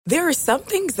There are some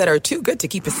things that are too good to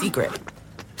keep a secret.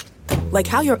 Like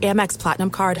how your Amex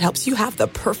Platinum card helps you have the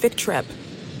perfect trip.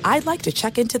 I'd like to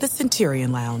check into the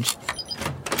Centurion Lounge.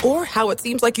 Or how it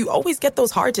seems like you always get those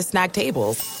hard-to-snag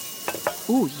tables.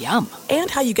 Ooh, yum.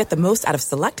 And how you get the most out of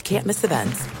select can't-miss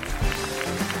events.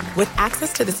 With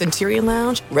access to the Centurion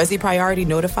Lounge, Resi Priority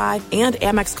Notified, and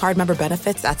Amex card member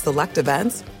benefits at select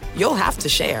events, you'll have to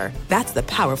share. That's the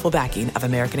powerful backing of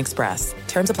American Express.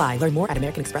 Terms apply. Learn more at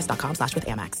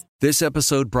americanexpress.com/withAmex. This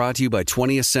episode brought to you by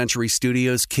 20th Century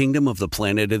Studios' Kingdom of the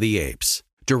Planet of the Apes.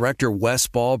 Director Wes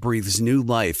Ball breathes new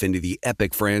life into the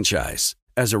epic franchise.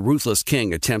 As a ruthless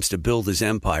king attempts to build his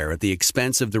empire at the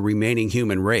expense of the remaining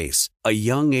human race, a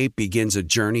young ape begins a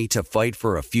journey to fight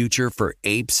for a future for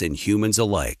apes and humans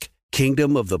alike.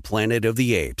 Kingdom of the Planet of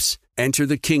the Apes. Enter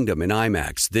the kingdom in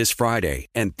IMAX this Friday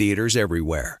and theaters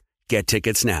everywhere. Get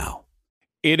tickets now.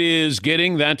 It is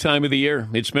getting that time of the year.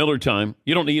 It's Miller time.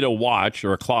 You don't need a watch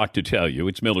or a clock to tell you.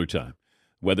 It's Miller time.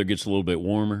 Weather gets a little bit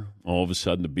warmer. All of a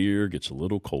sudden, the beer gets a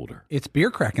little colder. It's beer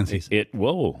cracking season.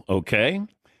 Whoa, okay.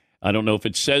 I don't know if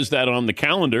it says that on the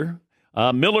calendar.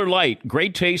 Miller Lite,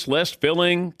 great taste, less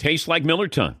filling, tastes like Miller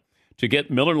time. To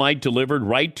get Miller Lite delivered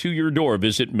right to your door,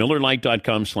 visit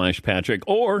MillerLite.com/Patrick,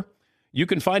 or you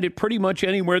can find it pretty much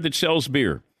anywhere that sells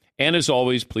beer. And as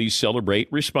always, please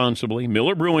celebrate responsibly.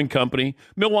 Miller Brewing Company,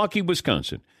 Milwaukee,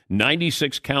 Wisconsin.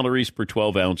 96 calories per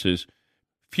 12 ounces.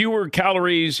 Fewer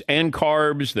calories and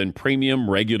carbs than premium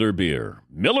regular beer.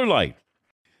 Miller Lite.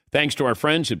 Thanks to our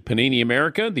friends at Panini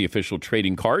America, the official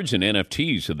trading cards and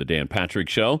NFTs of the Dan Patrick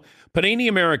Show. Panini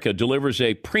America delivers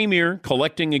a premier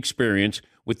collecting experience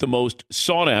with the most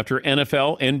sought-after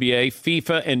NFL, NBA,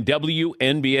 FIFA, and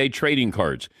WNBA trading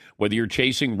cards. Whether you're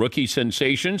chasing rookie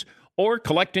sensations or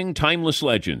collecting timeless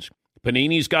legends,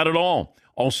 Panini's got it all.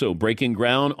 Also breaking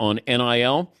ground on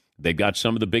NIL. They've got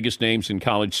some of the biggest names in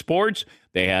college sports.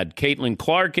 They had Caitlin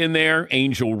Clark in there,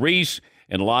 Angel Reese,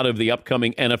 and a lot of the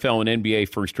upcoming NFL and NBA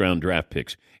first-round draft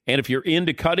picks. And if you're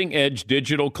into cutting-edge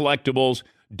digital collectibles,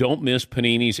 don't miss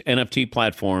Panini's NFT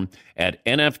platform at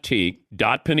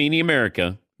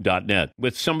nft.paniniamerica.net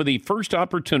with some of the first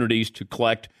opportunities to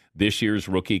collect this year's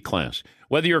rookie class.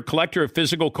 Whether you're a collector of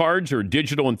physical cards or a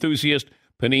digital enthusiast,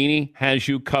 Panini has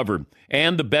you covered.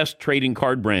 And the best trading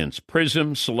card brands,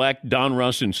 Prism, Select,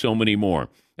 Donruss, and so many more.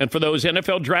 And for those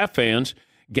NFL draft fans,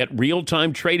 get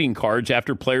real-time trading cards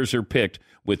after players are picked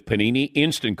with Panini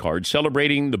Instant Cards,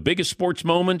 celebrating the biggest sports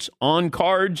moments on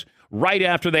cards right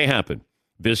after they happen.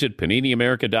 Visit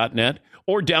PaniniAmerica.net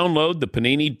or download the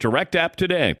Panini Direct app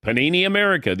today. Panini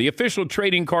America, the official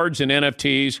trading cards and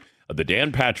NFTs of the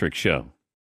Dan Patrick Show.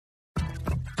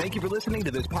 Thank you for listening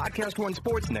to this Podcast One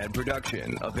Sportsnet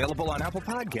production, available on Apple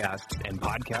Podcasts and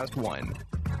Podcast One.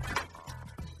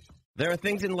 There are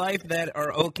things in life that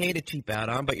are okay to cheap out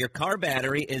on, but your car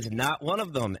battery is not one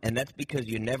of them. And that's because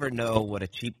you never know what a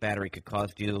cheap battery could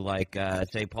cost you. Like,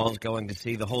 say, Paul's going to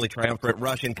see the Holy Triumvirate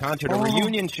Russian concert, a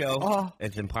reunion show.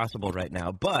 It's impossible right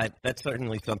now, but that's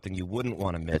certainly something you wouldn't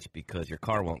want to miss because your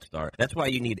car won't start. That's why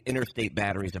you need Interstate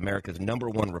Batteries, America's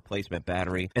 #1 replacement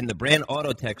battery. And the brand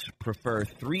Autotechs prefer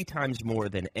 3 times more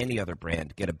than any other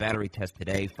brand. Get a battery test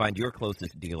today. Find your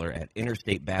closest dealer at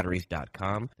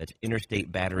interstatebatteries.com. That's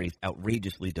Interstate Batteries,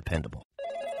 outrageously dependable.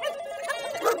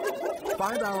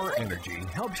 5-Hour Energy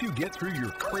helps you get through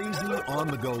your crazy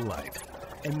on-the-go life.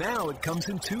 And now it comes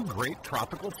in 2 great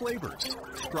tropical flavors,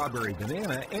 strawberry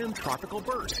banana and tropical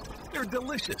burst. They're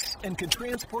delicious and can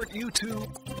transport you to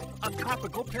a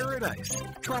tropical paradise.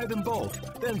 Try them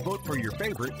both, then vote for your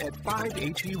favorite at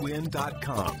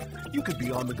 5hewin.com. You could be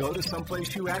on the go to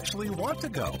someplace you actually want to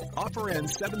go. Offer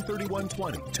ends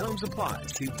 7/31/20. Terms apply.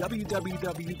 See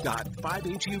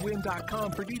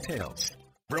www.5hewin.com for details.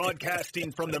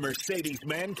 Broadcasting from the Mercedes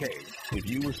Man Cave. If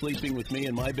you were sleeping with me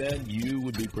in my bed, you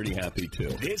would be pretty happy too.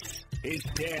 This is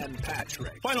Dan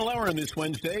Patrick. Final hour on this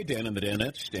Wednesday, Dan and the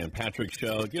Danettes, Dan Patrick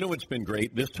Show. You know what's been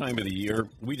great this time of the year?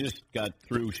 We just got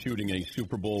through shooting a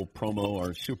Super Bowl promo,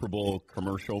 our Super Bowl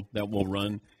commercial that will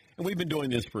run. And we've been doing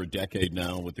this for a decade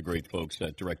now with the great folks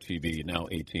at DirecTV, now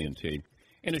AT&T.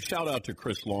 And a shout out to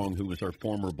Chris Long, who was our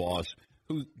former boss,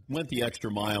 who went the extra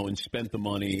mile and spent the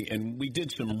money, and we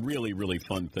did some really, really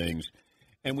fun things.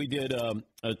 And we did a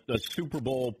Super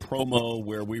Bowl promo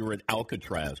where we were at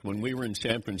Alcatraz. When we were in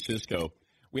San Francisco,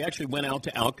 we actually went out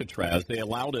to Alcatraz. They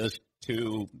allowed us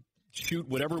to shoot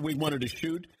whatever we wanted to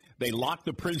shoot. They locked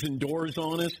the prison doors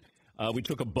on us. We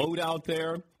took a boat out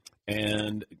there,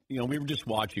 and, you know, we were just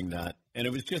watching that. And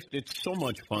it was just, it's so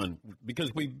much fun because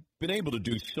we've been able to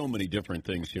do so many different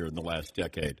things here in the last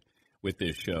decade with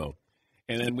this show.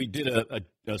 And then we did a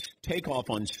takeoff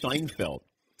on Seinfeld.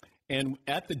 and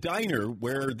at the diner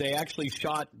where they actually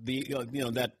shot the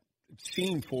that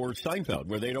scene for Seinfeld,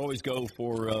 where they'd always go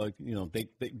for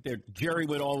Jerry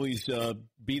would always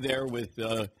be there with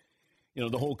the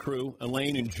whole crew,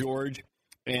 Elaine and George,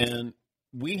 and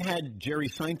we had Jerry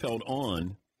Seinfeld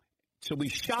on, so we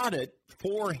shot it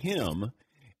for him,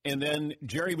 and then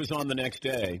Jerry was on the next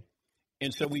day,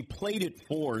 and so we played it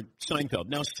for Seinfeld.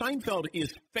 Now, Seinfeld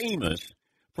is famous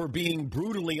for being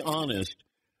brutally honest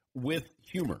with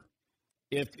humor.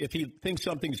 If he thinks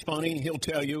something's funny, he'll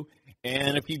tell you,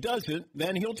 and if he doesn't,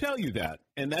 then he'll tell you that,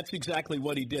 and that's exactly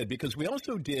what he did, because we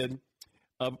also did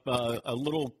a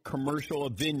little commercial, a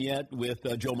vignette with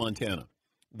Joe Montana,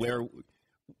 where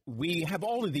we have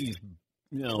all of these,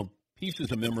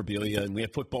 pieces of memorabilia, and we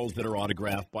have footballs that are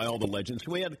autographed by all the legends.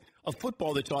 So we had a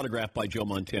football that's autographed by Joe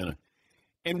Montana,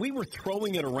 and we were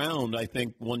throwing it around, I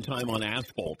think, one time on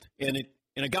asphalt, and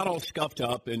it got all scuffed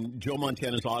up, and Joe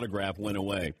Montana's autograph went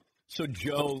away. So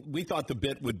Joe, we thought the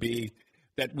bit would be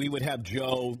that we would have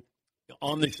Joe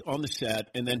on the set,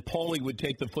 and then Paulie would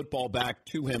take the football back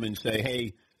to him and say,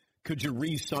 "Hey, could you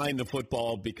re-sign the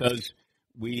football because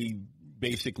we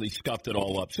basically scuffed it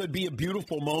all up?" So it'd be a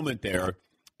beautiful moment there,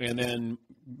 and then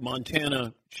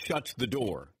Montana shuts the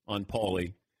door on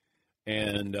Paulie.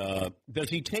 And does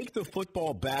he take the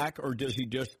football back, or does he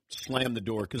just slam the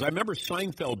door? Because I remember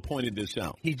Seinfeld pointed this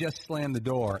out. He just slammed the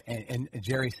door, and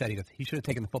Jerry said he should have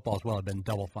taken the football as well. It would have been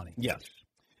double funny. Yes.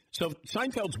 So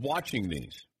Seinfeld's watching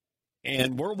these,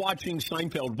 and we're watching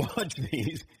Seinfeld watch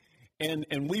these,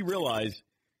 and we realize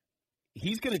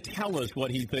he's going to tell us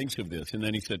what he thinks of this. And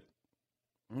then he said,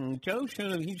 Joe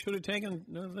should have taken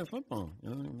the football.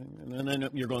 And then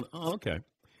you're going, oh, okay.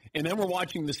 And then we're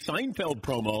watching the Seinfeld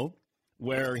promo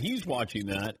where he's watching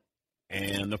that,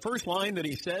 and the first line that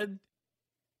he said,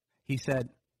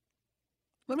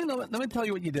 let me tell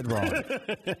you what you did wrong.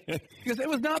 Because it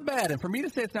was not bad, and for me to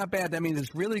say it's not bad, that means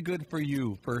it's really good for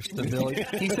you, for civilians.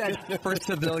 He said for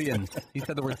civilians. He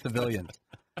said the word civilians.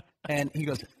 And he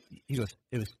goes, it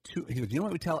was too, he goes, you know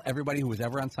what we tell everybody who was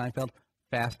ever on Seinfeld?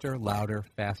 Faster, louder,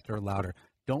 faster, louder.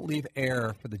 Don't leave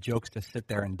air for the jokes to sit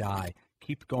there and die.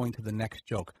 Keep going to the next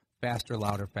joke. Faster,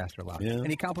 louder, faster, louder. Yeah. And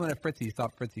he complimented Fritzy. He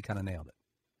thought Fritzy kind of nailed it.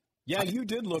 Yeah, you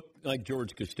did look like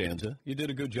George Costanza. You did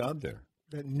a good job there.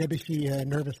 That nebbishy,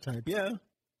 nervous type. Yeah,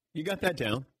 you got that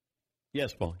down.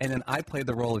 Yes, Paul. And then I played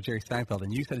the role of Jerry Seinfeld,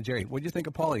 and you said to Jerry, "What'd you think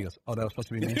of Paulie?" He goes, "Oh, that was supposed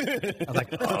to be me." I was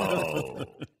like, "Oh."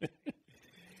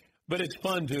 But it's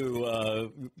fun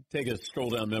to take a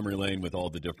stroll down memory lane with all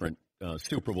the different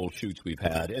Super Bowl shoots we've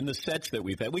had and the sets that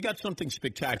we've had. We got something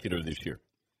spectacular this year.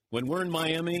 When we're in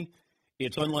Miami,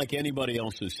 it's unlike anybody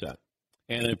else's set.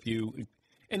 And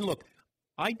look,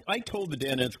 I told the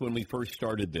Danettes when we first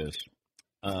started this,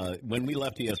 when we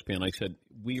left ESPN, I said,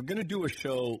 we're going to do a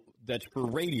show that's for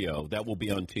radio that will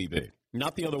be on TV,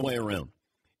 not the other way around.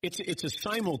 It's a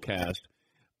simulcast,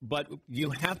 but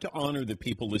you have to honor the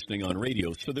people listening on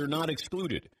radio, so they're not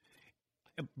excluded.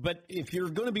 But if you're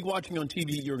going to be watching on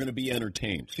TV, you're going to be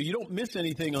entertained. So you don't miss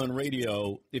anything on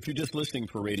radio if you're just listening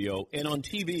for radio. And on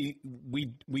TV,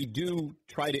 we do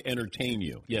try to entertain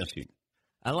you. Yes, Heath.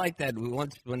 I like that.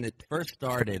 When it first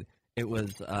started, it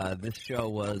was this show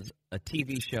was a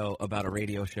TV show about a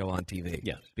radio show on TV.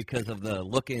 Yes. Because of the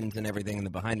look-ins and everything and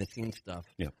the behind-the-scenes stuff.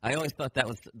 Yeah. I always thought that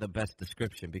was the best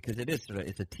description because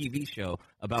it's a TV show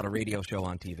about a radio show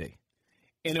on TV.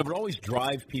 And it would always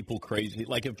drive people crazy.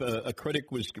 Like if a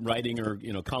critic was writing or,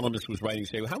 columnist was writing,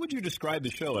 say, well, how would you describe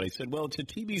the show? And I said, well, it's a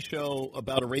TV show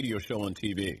about a radio show on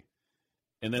TV.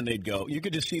 And then they'd go, you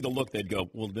could just see the look. They'd go,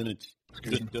 well, then it's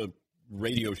just a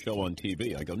radio show on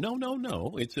TV. I go,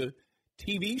 no. It's a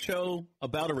TV show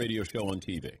about a radio show on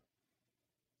TV.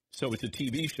 So it's a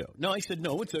TV show. No, I said,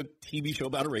 no, it's a TV show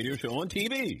about a radio show on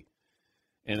TV.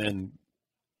 And then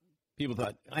people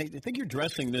thought, I think you're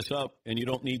dressing this up and you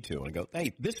don't need to. And I go,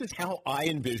 hey, this is how I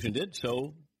envisioned it,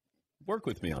 so work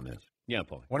with me on this. Yeah,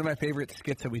 Paul. One of my favorite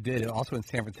skits that we did, also in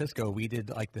San Francisco, we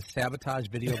did like the sabotage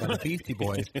video by the Beastie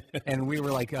Boys, and we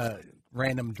were like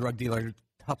random drug dealer,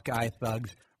 tough guy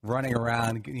thugs running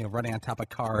around, running on top of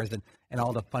cars and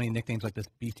all the funny nicknames like this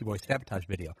Beastie Boys sabotage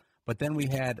video. But then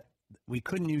we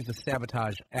couldn't use the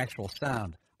sabotage actual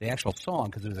sound, the actual song,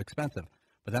 because it was expensive.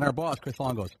 But then our boss, Chris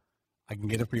Long, goes, I can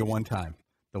get it for you one time.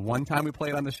 The one time we play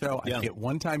it on the show, I get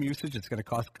one-time usage. It's going to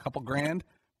cost a couple grand,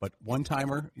 but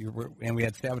one-timer, and we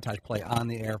had Sabotage play on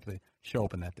the air for the show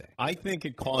open that day. I think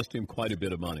it cost him quite a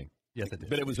bit of money. Yes, it did.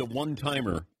 But it was a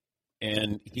one-timer,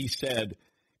 and he said,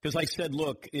 because I said,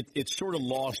 look, it's sort of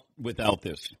lost without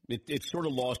this. It's sort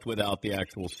of lost without the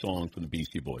actual song from the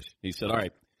Beastie Boys. He said, all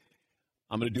right,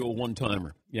 I'm going to do a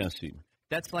one-timer. Yes, Steve.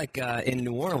 That's like in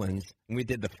New Orleans, we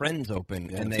did the Friends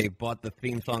Open, and they bought the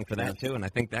theme song for that, too, and I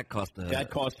think that cost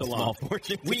a lot.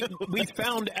 Fortune. We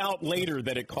found out later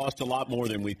that it cost a lot more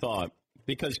than we thought,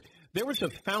 because there was a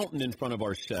fountain in front of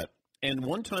our set, and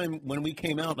one time when we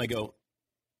came out, and I go,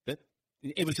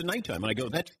 it was the nighttime, and I go,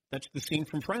 that's the scene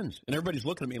from Friends, and everybody's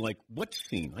looking at me like, what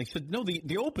scene? I said, no,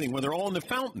 the opening where they're all in the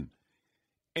fountain,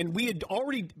 and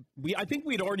I think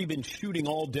we had already been shooting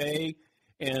all day.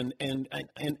 And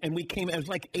we came. It was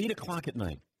like 8 o'clock at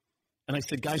night, and I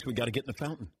said, "Guys, we got to get in the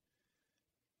fountain."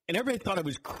 And everybody thought I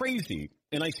was crazy.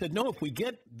 And I said, "No, if we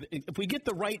get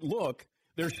the right look,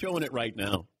 they're showing it right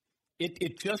now."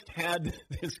 It just had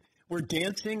this. We're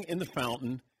dancing in the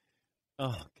fountain.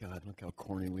 Oh God, look how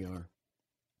corny we are.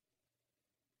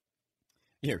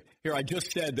 Here. I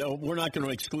just said we're not going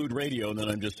to exclude radio, and then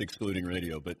I'm just excluding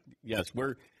radio. But yes,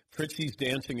 Fritzy's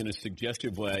dancing in a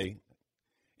suggestive way.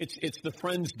 It's the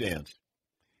Friends dance.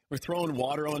 We're throwing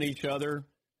water on each other.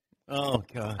 Oh,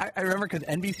 God. I remember because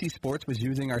NBC Sports was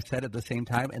using our set at the same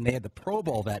time, and they had the Pro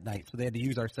Bowl that night, so they had to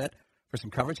use our set for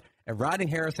some coverage. And Rodney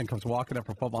Harrison comes walking up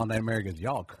for Football Night America and goes,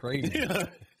 y'all crazy. Yeah.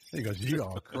 He goes,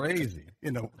 y'all crazy.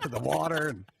 To the water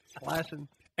and splashing.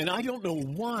 And I don't know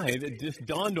why it just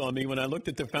dawned on me when I looked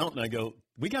at the fountain. I go,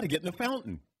 we got to get in the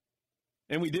fountain.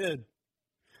 And we did.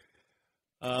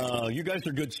 You guys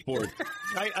are good sports.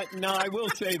 Now, I will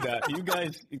say that. You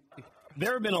guys,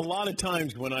 there have been a lot of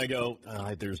times when I go,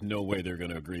 there's no way they're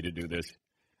going to agree to do this.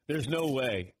 There's no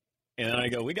way. And I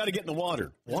go, we got to get in the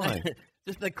water. Why?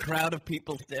 Just the crowd of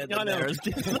people standing there. It's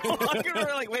just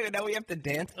we're like, wait, now we have to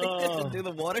dance like this and do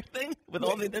the water thing? With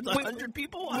all there's 100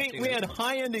 people watching. We had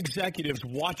high-end executives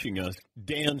watching us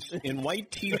dance in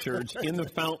white T-shirts in the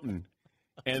fountain.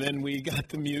 And then we got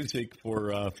the music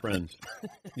for Friends.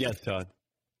 Yes, Todd.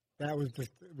 That was just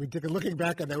ridiculous. Looking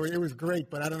back on that, it was great,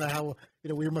 but I don't know how,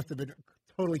 we must have been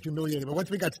totally humiliated. But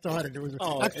once we got started, it was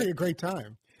actually a great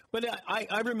time. But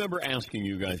I remember asking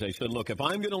you guys, I said, look, if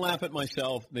I'm going to laugh at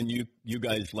myself, then you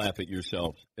guys laugh at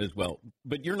yourselves as well.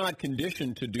 But you're not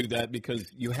conditioned to do that because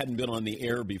you hadn't been on the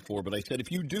air before. But I said,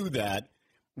 if you do that,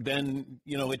 then,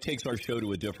 it takes our show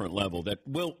to a different level, that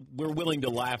we're willing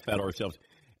to laugh at ourselves.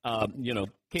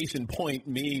 Case in point,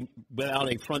 me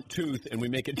without a front tooth, and we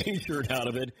make a T-shirt out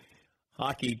of it.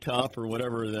 Hockey Tough or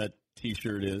whatever that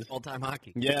T-shirt is. All-time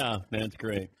hockey. Yeah, that's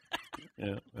great.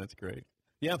 Yeah, that's great.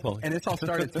 Yeah, Paul. And this all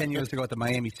started 10 years ago at the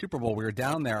Miami Super Bowl. We were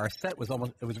down there. Our set was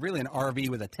really an RV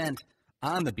with a tent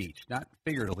on the beach, not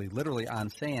figuratively, literally on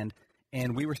sand.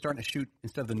 And we were starting to shoot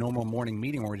instead of the normal morning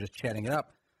meeting where we're just chatting it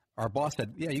up. Our boss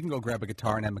said, yeah, you can go grab a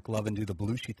guitar and have McLovin do the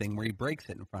Belushi thing where he breaks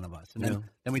it in front of us. And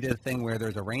then we did a thing where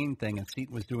there's a rain thing, and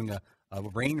Seton was doing a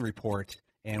rain report,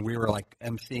 and we were like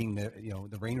emceeing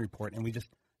the rain report, and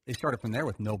they started from there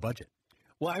with no budget.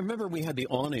 Well, I remember we had the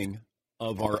awning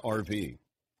of our RV,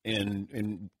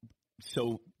 and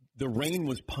so the rain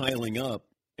was piling up,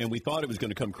 and we thought it was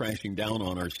going to come crashing down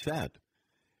on our set.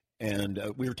 And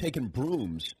we were taking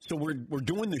brooms. So we're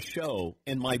doing the show,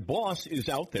 and my boss is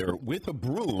out there with a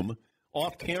broom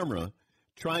off camera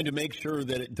trying to make sure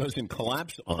that it doesn't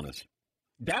collapse on us.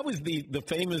 That was the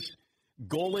famous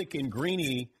Golick and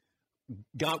Greeny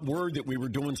got word that we were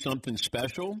doing something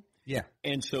special. Yeah.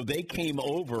 And so they came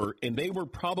over, and they were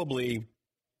probably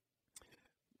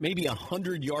maybe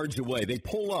 100 yards away. They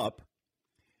pull up,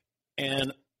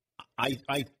 and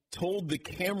I told the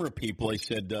camera people, I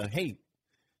said, hey,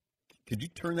 could you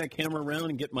turn that camera around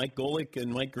and get Mike Golick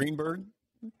and Mike Greenberg?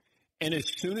 And as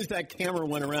soon as that camera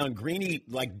went around, Greeny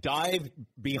dived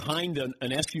behind an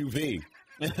SUV.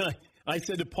 And I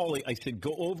said to Paulie,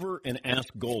 go over and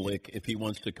ask Golick if he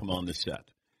wants to come on the set.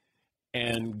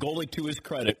 And Golick, to his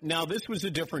credit. Now, this was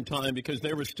a different time because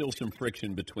there was still some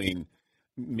friction between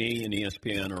me and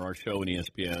ESPN, or our show and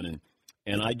ESPN.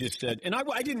 And I just said, and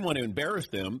I didn't want to embarrass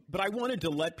them, but I wanted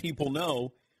to let people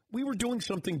know we were doing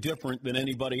something different than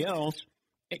anybody else,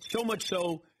 so much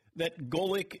so that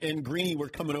Golick and Greeny were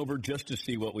coming over just to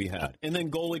see what we had. And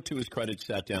then Golick, to his credit,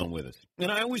 sat down with us.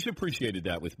 And I always appreciated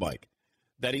that with Mike,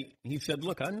 that he said,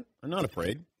 look, I'm not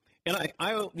afraid. And I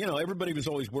everybody was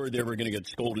always worried they were going to get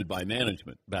scolded by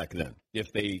management back then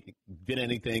if they did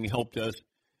anything, helped us.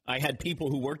 I had people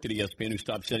who worked at ESPN who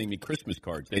stopped sending me Christmas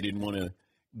cards. They didn't want to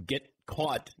get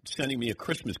caught sending me a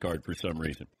Christmas card for some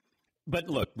reason.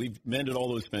 But look, we've mended all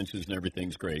those fences and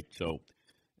everything's great. So,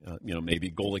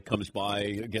 maybe Golick comes by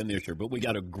again this year. But we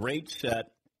got a great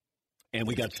set, and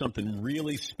we got something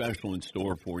really special in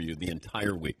store for you the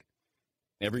entire week.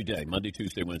 Every day, Monday,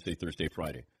 Tuesday, Wednesday, Thursday,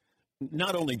 Friday.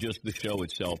 Not only just the show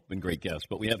itself and great guests,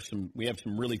 but we have some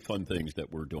really fun things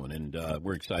that we're doing, and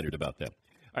we're excited about that.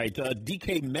 All right,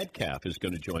 DK Metcalf is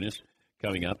going to join us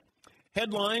coming up.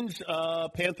 Headlines,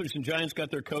 Panthers and Giants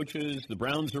got their coaches. The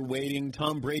Browns are waiting.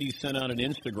 Tom Brady sent out an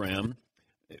Instagram.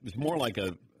 It was more like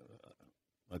a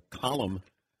column,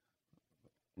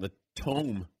 a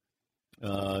tome,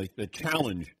 a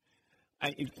challenge.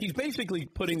 He's basically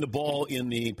putting the ball in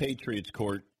the Patriots'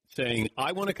 court, saying,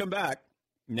 I want to come back.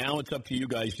 Now it's up to you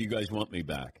guys. Do you guys want me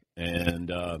back?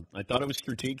 And I thought it was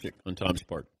strategic on Tom's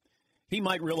part. He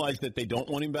might realize that they don't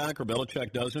want him back, or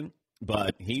Belichick doesn't,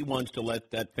 but he wants to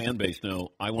let that fan base know,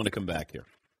 I want to come back here.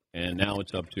 And now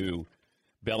it's up to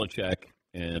Belichick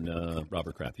and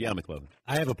Robert Kraft. Yeah, McLovin.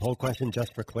 I have a poll question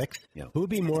just for clicks. Yeah. Who would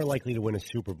be more likely to win a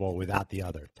Super Bowl without the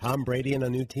other? Tom Brady and a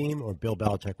new team, or Bill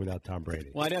Belichick without Tom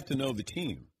Brady? Well, I'd have to know the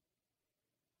team.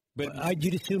 But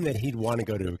you'd assume that he'd want to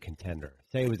go to a contender.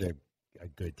 Say it was a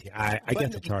good team. I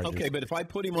guess the Chargers. Okay, but if I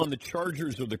put him on the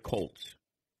Chargers or the Colts?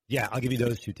 Yeah, I'll give you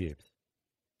those two teams.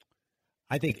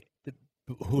 I think,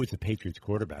 who is the Patriots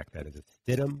quarterback then? Is it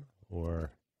Stidham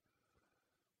or?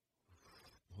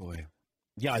 Boy.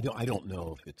 Yeah, I don't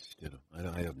know if it's Stidham.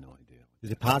 I have no idea.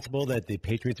 Is it possible that the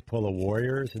Patriots pull a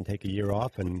Warriors and take a year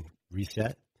off and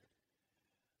reset?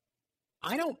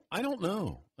 I don't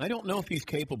know. I don't know if he's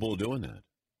capable of doing that.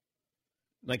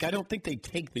 Like, I don't think they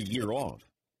take the year off.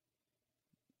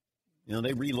 You know,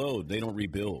 they reload. They don't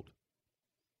rebuild.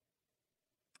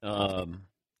 I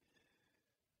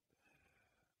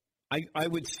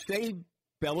would say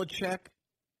Belichick,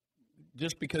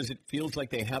 just because it feels like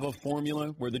they have a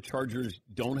formula where the Chargers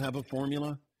don't have a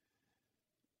formula.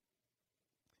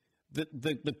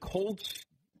 The Colts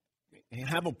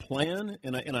have a plan,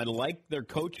 and I like their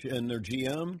coach and their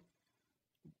GM,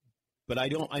 but I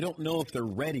don't know if they're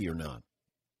ready or not.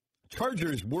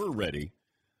 Chargers were ready,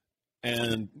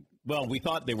 and well, we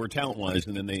thought they were talent-wise,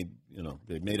 and then they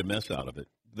made a mess out of it.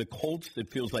 The Colts, it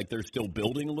feels like they're still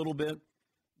building a little bit,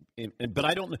 but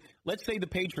I don't know. Let's say the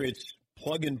Patriots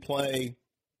plug and play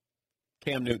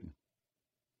Cam Newton.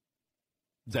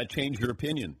 Does that change your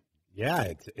opinion? Yeah,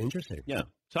 it's interesting. Yeah.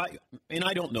 So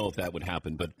I don't know if that would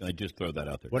happen, but I just throw that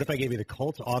out there. What if I gave you the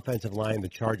Colts offensive line, the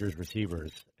Chargers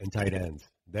receivers, and tight ends?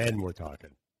 Then we're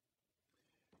talking.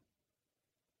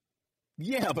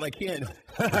 Yeah, but I can't.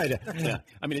 Yeah.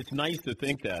 I mean, it's nice to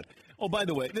think that. Oh, by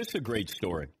the way, this is a great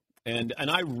story. And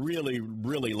I really,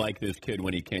 really like this kid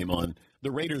when he came on.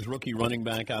 The Raiders rookie running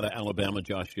back out of Alabama,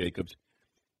 Josh Jacobs.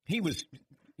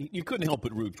 You couldn't help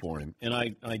but root for him. And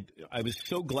I was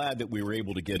so glad that we were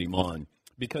able to get him on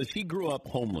because he grew up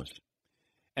homeless.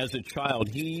 As a child,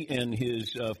 he and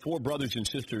his 4 brothers and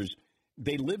sisters,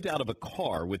 they lived out of a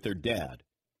car with their dad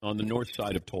on the north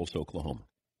side of Tulsa, Oklahoma.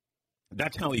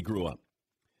 That's how he grew up.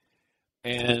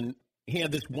 And he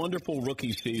had this wonderful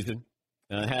rookie season.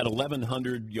 Had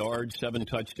 1,100 yards, 7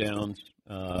 touchdowns.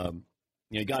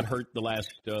 He got hurt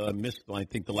missed, I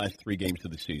think, the last 3 games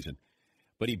of the season.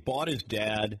 But he bought his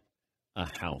dad a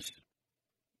house.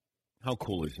 How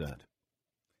cool is that?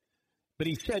 But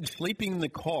he said sleeping in the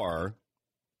car,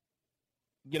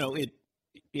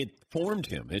 it formed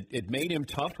him. It made him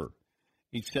tougher.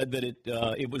 He said that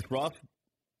it was rough,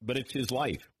 but it's his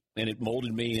life, and it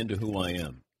molded me into who I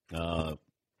am.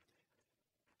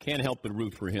 Can't help but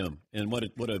root for him. And what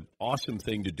an awesome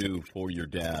thing to do for your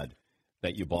dad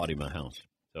that you bought him a house.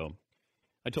 So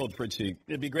I told Fritzy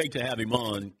it'd be great to have him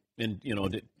on and,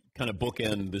 to kind of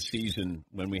bookend the season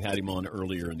when we had him on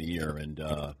earlier in the year. And,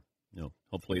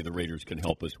 hopefully the Raiders can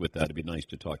help us with that. It'd be nice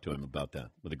to talk to him about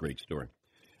that with a great story.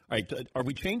 All right, are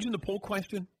we changing the poll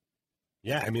question?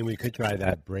 Yeah, I mean, we could try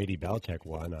that Brady-Belichick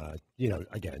one,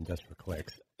 again, just for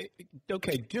clicks.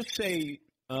 Okay, just say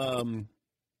I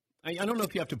don't know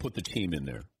if you have to put the team in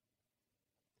there.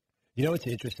 It's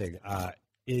interesting.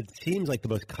 It seems like the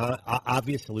most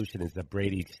obvious solution is that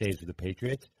Brady stays with the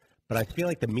Patriots, but I feel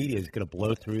like the media is going to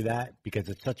blow through that because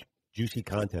it's such juicy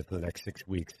content for the next 6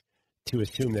 weeks to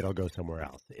assume that he'll go somewhere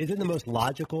else. Isn't the most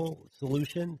logical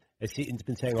solution, as Seaton's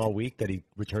been saying all week, that he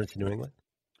returns to New England?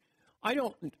 I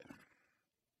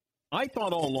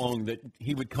thought all along that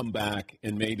he would come back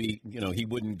and maybe, he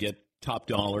wouldn't get top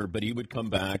dollar, but he would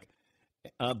come back.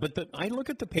 But I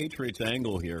look at the Patriots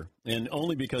angle here, and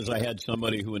only because I had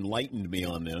somebody who enlightened me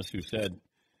on this, who said,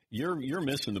 you're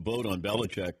missing the boat on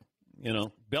Belichick.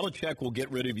 Belichick will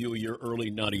get rid of you a year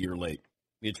early, not a year late.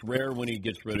 It's rare when he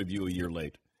gets rid of you a year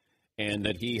late. And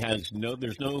that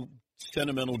there's no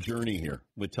sentimental journey here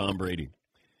with Tom Brady.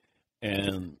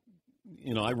 And,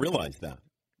 I realize that.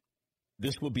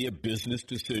 This will be a business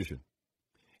decision.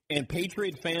 And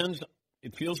Patriot fans,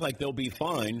 it feels like they'll be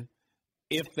fine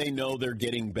if they know they're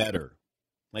getting better.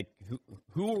 Like,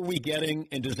 who are we getting,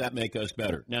 and does that make us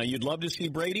better? Now, you'd love to see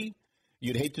Brady.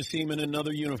 You'd hate to see him in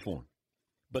another uniform.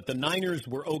 But the Niners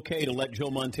were okay to let Joe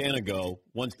Montana go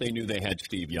once they knew they had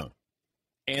Steve Young.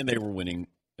 And they were winning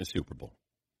a Super Bowl.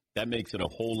 That makes it a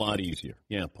whole lot easier.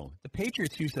 Yeah, Paul. The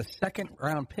Patriots used a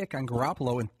second-round pick on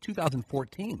Garoppolo in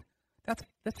 2014. That's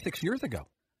 6 years ago.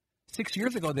 6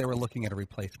 years ago, they were looking at a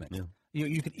replacement. Yeah.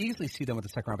 You could easily see them with the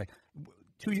second-round pick.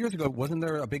 2 years ago, wasn't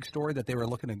there a big story that they were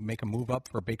looking to make a move up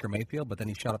for Baker Mayfield, but then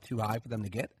he shot up too high for them to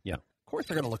get? Yeah. Of course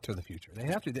they're going to look to the future. They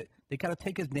have to. They got to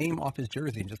take his name off his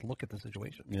jersey and just look at the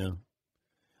situation. Yeah.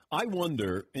 I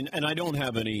wonder, and I don't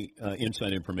have any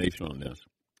inside information on this,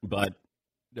 but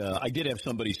I did have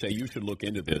somebody say you should look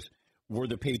into this. Were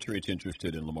the Patriots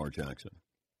interested in Lamar Jackson?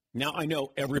 Now, I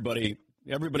know everybody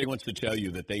wants to tell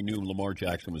you that they knew Lamar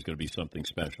Jackson was going to be something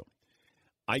special.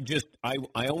 I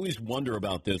always wonder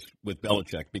about this with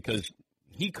Belichick because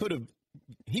he could have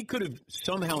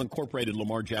somehow incorporated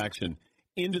Lamar Jackson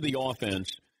into the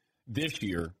offense this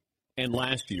year and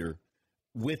last year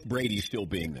with Brady still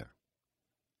being there.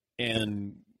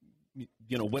 And,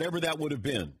 whatever that would have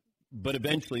been, but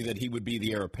eventually that he would be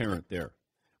the heir apparent there.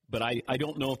 But I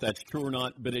don't know if that's true or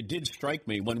not, but it did strike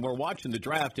me when we're watching the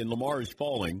draft and Lamar is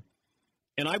falling,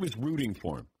 and I was rooting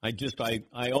for him. I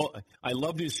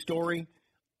loved his story.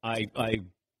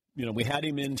 We had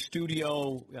him in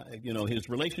studio, his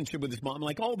relationship with his mom,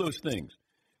 like all those things.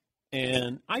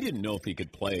 And I didn't know if he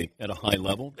could play at a high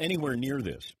level, anywhere near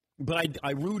this. But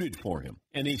I rooted for him,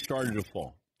 and he started to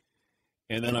fall.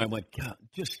 And then I went, God,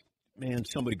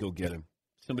 somebody go get him.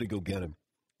 Somebody go get him.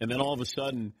 And then all of a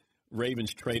sudden,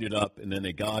 Ravens traded up, and then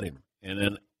they got him. And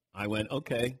then I went,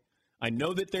 okay. I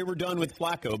know that they were done with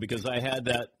Flacco because I had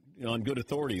that on good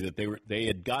authority that they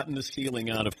had gotten the ceiling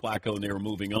out of Flacco and they were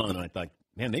moving on. And I thought,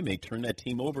 man, they may turn that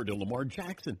team over to Lamar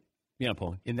Jackson. Yeah,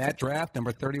 Paul. In that draft,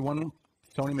 number 31,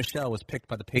 Sony Michel was picked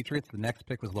by the Patriots. The next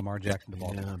pick was Lamar Jackson to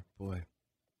Baltimore. Yeah, boy.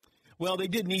 Well, they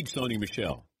did need Sony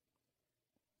Michel.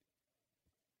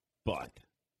 But,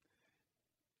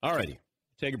 all righty,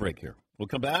 take a break here. We'll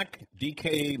come back.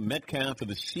 DK Metcalf of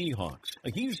the Seahawks.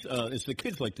 He's, as the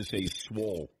kids like to say, he's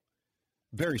swole.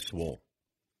 Very swole.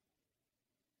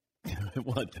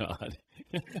 What, Todd?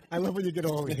 I love when you get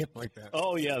all hip like that.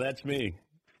 Oh, yeah, that's me.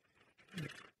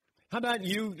 How about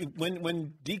you,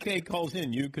 when DK calls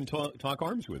in, you can talk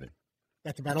arms with him?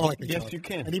 That's about all I can Yes, tell. you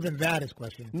can. And even that is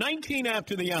questionable. 19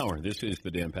 after the hour. This is the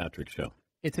Dan Patrick Show.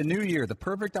 It's a new year, the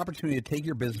perfect opportunity to take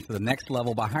your business to the next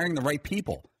level by hiring the right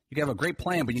people. You can have a great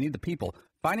plan, but you need the people.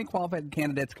 Finding qualified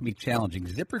candidates can be challenging.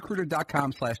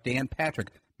 ZipRecruiter.com/Dan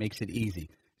Patrick makes it easy.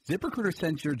 ZipRecruiter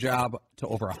sends your job to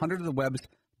over 100 of the web's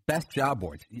best job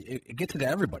boards. It gets it to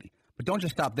everybody. But don't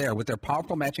just stop there. With their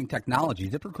powerful matching technology,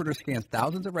 ZipRecruiter scans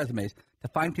thousands of resumes to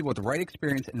find people with the right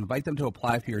experience and invite them to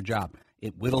apply for your job.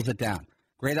 It whittles it down.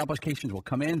 Great applications will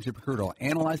come in. ZipRecruiter will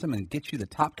analyze them and get you the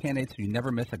top candidates so you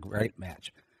never miss a great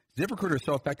match. ZipRecruiter is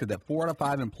so effective that 4 out of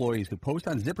 5 employees who post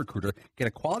on ZipRecruiter get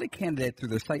a quality candidate through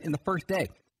their site in the first day.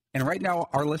 And right now,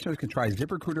 our listeners can try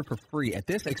ZipRecruiter for free at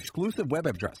this exclusive web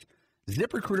address,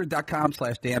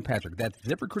 ZipRecruiter.com/Dan Patrick. That's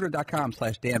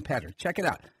ZipRecruiter.com/Dan Patrick. Check it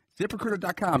out.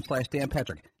 ZipRecruiter.com/Dan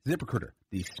Patrick. ZipRecruiter,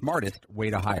 the smartest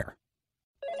way to hire.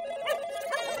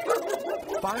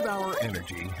 5-Hour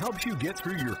Energy helps you get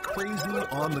through your crazy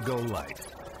on-the-go life.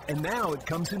 And now it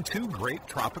comes in 2 great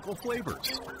tropical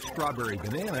flavors, Strawberry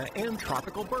Banana and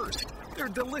Tropical Burst. They're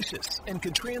delicious and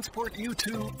can transport you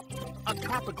to a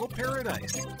tropical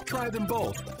paradise. Try them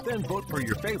both, then vote for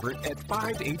your favorite at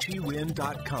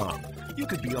 5hewin.com. You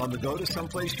could be on the go to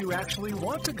someplace you actually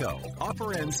want to go.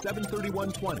 Offer ends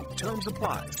 7/31/20. Terms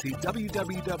apply. See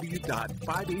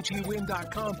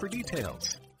www.5hewin.com for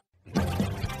details.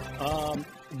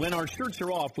 When our shirts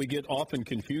are off, we get often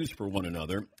confused for one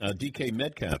another. DK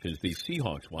Metcalf is the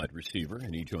Seahawks wide receiver,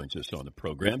 and he joins us on the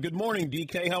program. Good morning,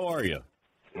 DK. How are you?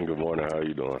 Good morning. How are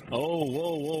you doing? Oh,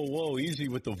 whoa. Easy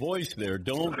with the voice there.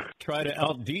 Don't try to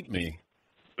outdeep me.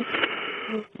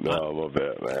 No, my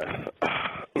bad, man.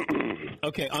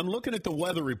 Okay, I'm looking at the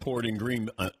weather report in Green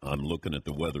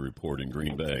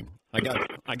Bay.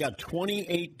 I got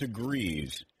 28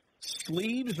 degrees.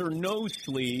 Sleeves or no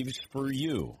sleeves for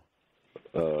you?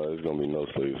 It's gonna be no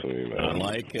sleeves for me, man. I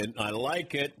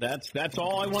like it. That's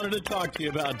all I wanted to talk to you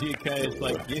about, DK. It's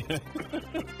like, yeah.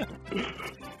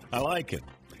 I like it.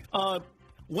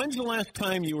 When's the last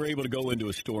time you were able to go into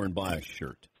a store and buy a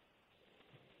shirt?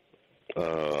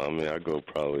 I go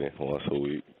probably once a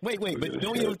week. Wait, but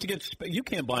don't you have to get? You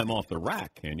can't buy them off the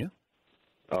rack, can you?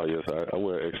 Oh yes, I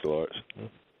wear extra large.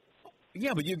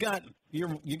 Yeah, but you got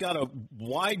a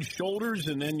wide shoulders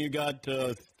and then you got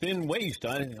thin waist.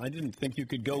 I didn't think you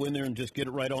could go in there and just get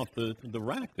it right off the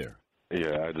rack there.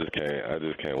 Yeah, I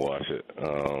just can't watch it.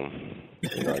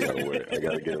 I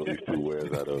gotta get at least 2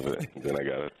 wears out of it. Then I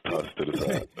gotta toss it to the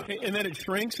side. And then it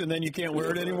shrinks, and then you can't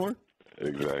wear it anymore?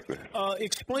 Exactly.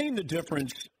 Explain the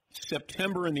difference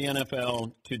September in the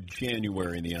NFL to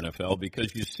January in the NFL,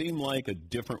 because you seem like a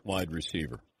different wide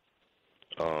receiver.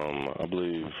 I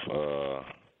believe,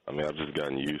 I've just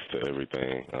gotten used to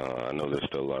everything. I know there's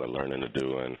still a lot of learning to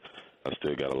do, and I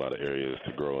still got a lot of areas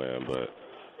to grow in, but,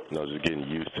 just getting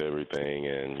used to everything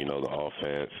and, the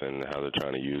offense and how they're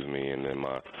trying to use me. And then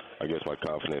I guess my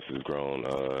confidence has grown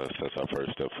since I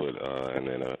first stepped foot in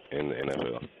the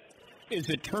NFL. Is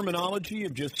it terminology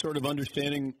of just sort of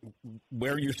understanding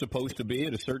where you're supposed to be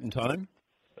at a certain time?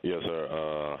 Yes,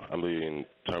 sir. I mean,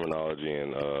 terminology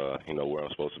and, where I'm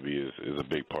supposed to be is a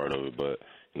big part of it. But,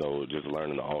 just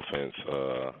learning the offense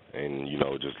and,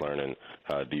 just learning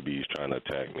how DB's trying to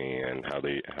attack me and how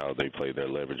they play their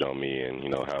leverage on me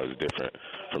and, how it's different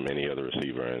from any other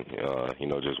receiver. And,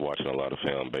 just watching a lot of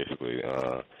film basically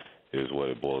is what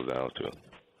it boils down to.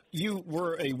 You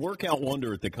were a workout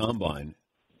wonder at the Combine.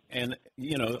 And,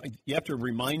 you have to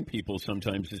remind people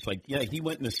sometimes, it's like, yeah, he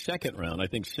went in the second round, I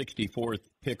think 64th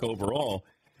pick overall.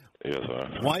 Yes,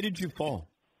 sir. Why did you fall?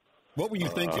 What were you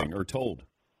thinking or told?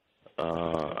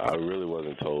 I really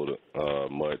wasn't told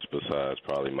much besides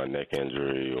probably my neck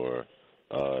injury or,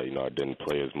 I didn't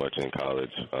play as much in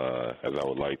college as I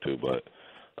would like to. But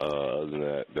other than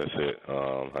that, that's it.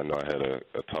 I know I had a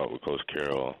talk with Coach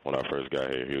Carroll when I first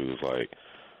got here. He was like,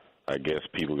 I guess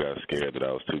people got scared that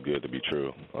I was too good to be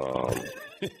true.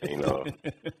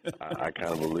 I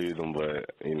kind of believed them, but,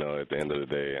 at the end of the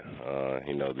day,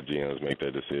 the GMs make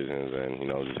their decisions,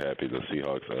 and, I'm just happy the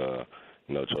Seahawks,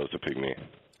 chose to pick me.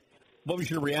 What was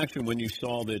your reaction when you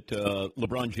saw that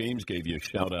LeBron James gave you a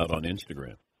shout-out on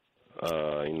Instagram?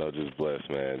 Just blessed,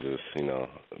 man. Just,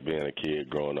 being a kid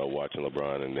growing up watching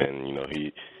LeBron, and then,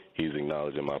 he's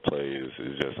acknowledging my plays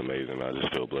is just amazing. I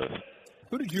just feel blessed.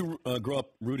 Who did you grow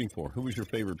up rooting for? Who was your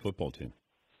favorite football team?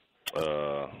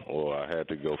 Well, I had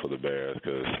to go for the Bears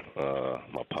because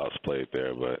my pops played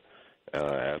there. But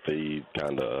after he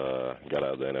kind of got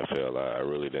out of the NFL, I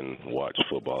really didn't watch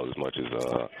football as much as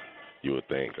you would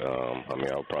think. I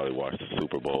would probably watch the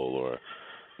Super Bowl or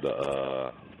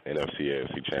the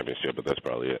NFC-AFC Championship, but that's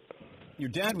probably it. Your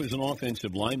dad was an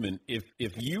offensive lineman. If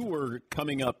you were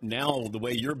coming up now the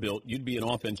way you're built, you'd be an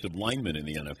offensive lineman in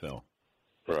the NFL.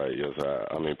 Right, yes.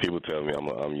 People tell me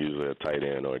I'm usually a tight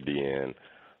end or a DN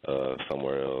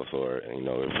somewhere else, or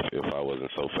if I wasn't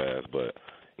so fast. But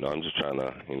I'm just trying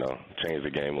to change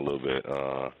the game a little bit,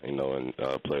 and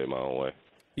play it my own way.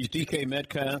 He's DK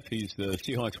Metcalf. He's the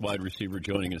Seahawks wide receiver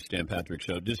joining us, Dan Patrick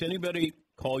Show. Does anybody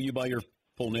call you by your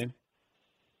full name?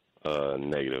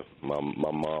 Negative. My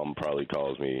mom probably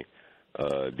calls me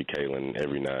DeKalen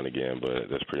every now and again, but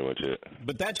that's pretty much it.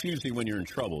 But that's usually when you're in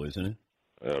trouble, isn't it?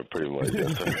 Pretty much,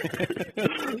 yes, sir.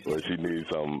 Well, she needs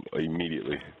something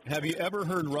immediately. Have you ever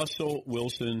heard Russell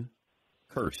Wilson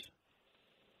curse?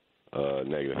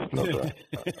 Negative. No, sir.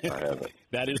 I haven't.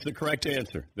 That is the correct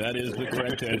answer.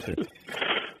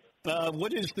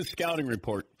 What is the scouting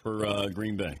report for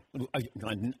Green Bay?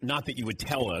 Not that you would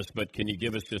tell us, but can you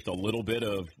give us just a little bit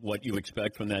of what you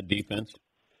expect from that defense?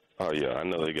 Oh, yeah. I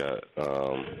know they got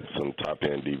some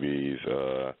top-end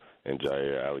DBs, and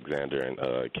Jair Alexander and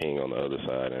King on the other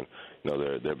side. And,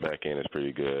 their back end is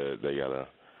pretty good. They got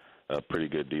a pretty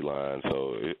good D-line,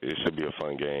 so it should be a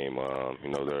fun game.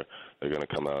 They're going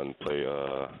to come out and play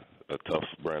a tough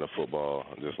brand of football,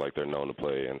 just like they're known to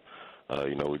play. And,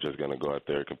 we're just going to go out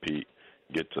there, compete,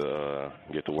 get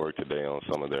to work today on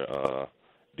some of their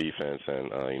defense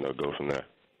and, go from there.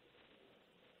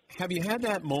 Have you had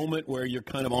that moment where you're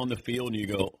kind of on the field and you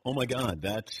go, oh, my God,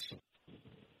 that's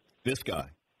this guy?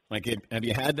 Like, have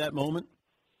you had that moment?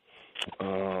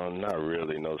 Not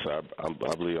really, no, sir.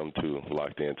 I believe I'm too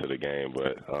locked into the game.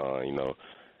 But,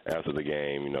 after the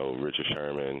game, Richard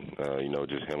Sherman,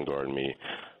 just him guarding me,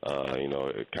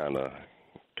 it kind of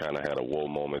had a whoa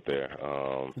moment there.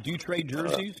 Do you trade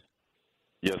jerseys?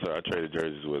 Yes, sir. I traded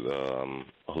jerseys with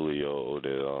Julio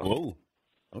Odell. Whoa.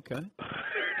 Okay.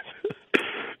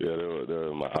 Yeah, they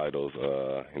were my idols,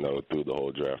 through the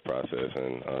whole draft process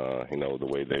and, the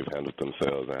way they've handled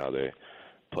themselves and how they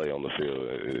play on the field.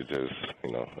 It just,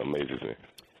 amazes me.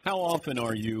 How often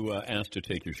are you asked to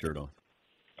take your shirt off?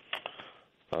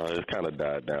 It's kind of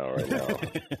died down right now,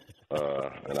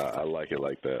 and I like it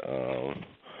like that.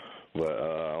 But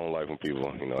I don't like when people,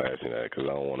 ask me that because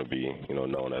I don't want to be,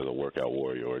 known as a workout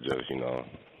warrior or just,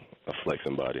 a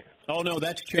flexing body. Oh, no,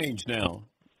 that's changed now.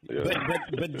 Yeah.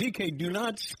 But DK, do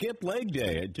not skip leg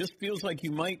day. It just feels like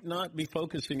you might not be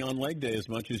focusing on leg day as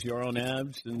much as you're on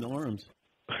abs and arms.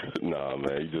 Nah,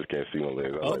 man, you just can't see my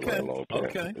legs. I like wearing long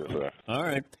pants. Okay. Yes, sir. All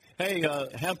right. Hey,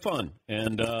 have fun,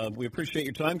 and we appreciate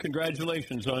your time.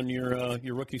 Congratulations on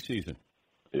your rookie season.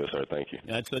 Yes, sir. Thank you.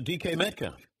 That's DK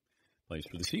Metcalf, plays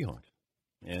for the Seahawks,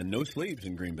 and no sleeves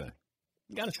in Green Bay.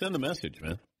 You got to send the message,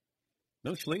 man.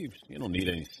 No sleeves. You don't need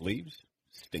any sleeves.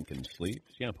 Stinking sleeves.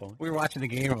 Yeah, Paul. We were watching the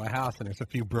game at my house, and there's a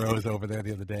few bros over there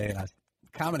the other day, and I was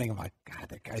commenting, I'm like, God,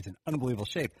 that guy's in unbelievable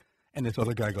shape. And this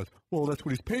other guy goes, well, that's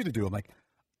what he's paid to do. I'm like,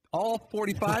 all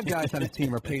 45 guys on his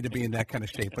team are paid to be in that kind of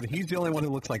shape, but he's the only one who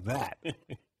looks like that.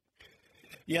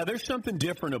 Yeah, there's something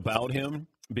different about him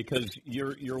because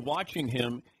you're watching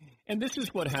him, and this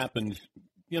is what happens.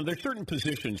 You know, there's certain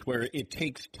positions where it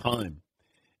takes time.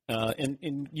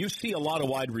 And you see a lot of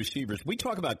wide receivers. We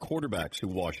talk about quarterbacks who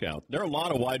wash out. There are a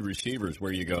lot of wide receivers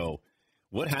where you go,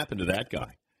 what happened to that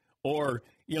guy? Or,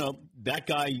 you know, that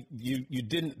guy you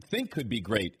didn't think could be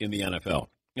great in the NFL,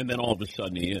 and then all of a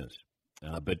sudden he is.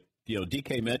 But, you know,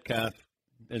 DK Metcalf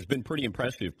has been pretty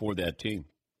impressive for that team.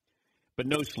 But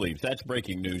no sleeves. That's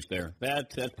breaking news there.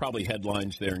 That's probably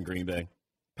headlines there in Green Bay.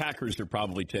 Packers are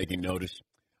probably taking notice.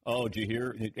 Oh, did you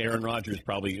hear? Aaron Rodgers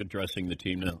probably addressing the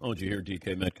team now. Oh, did you hear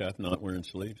DK Metcalf not wearing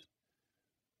sleeves?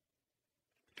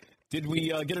 Did we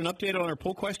get an update on our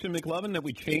poll question, McLovin, that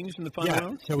we changed in the final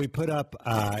round? So we put up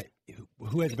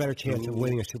who has a better chance of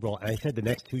winning a Super Bowl. And I said the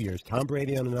next 2 years, Tom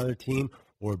Brady on another team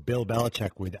or Bill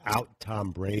Belichick without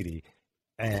Tom Brady.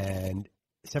 And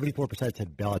 74%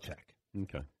 said Belichick.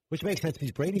 Okay. Which makes sense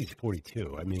because Brady's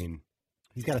 42. I mean,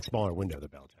 he's got a smaller window than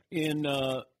Belichick. In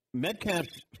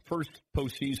Metcalf's first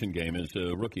postseason game as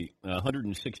a rookie,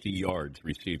 160 yards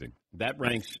receiving. That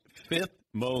ranks fifth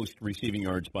most receiving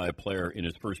yards by a player in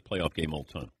his first playoff game all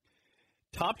time.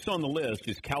 Tops on the list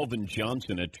is Calvin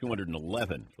Johnson at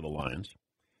 211 for the Lions.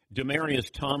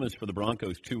 Demaryius Thomas for the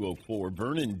Broncos, 204.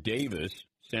 Vernon Davis,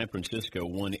 San Francisco,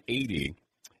 180.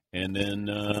 And then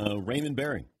Raymond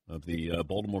Berry of the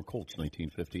Baltimore Colts,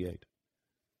 1958.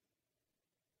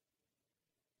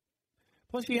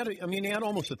 Plus, he had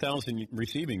almost 1,000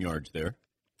 receiving yards there.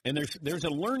 And there's a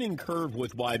learning curve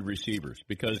with wide receivers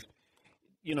because,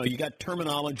 you know, you got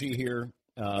terminology here,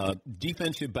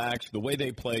 defensive backs, the way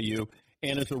they play you.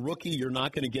 And as a rookie, you're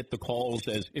not going to get the calls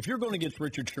as – if you're going against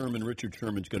Richard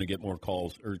Sherman's going to get more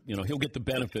calls or, you know, he'll get the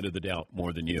benefit of the doubt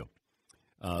more than you.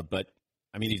 But,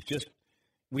 I mean, he's just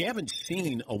 – we haven't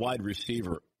seen a wide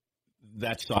receiver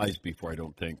that size before, I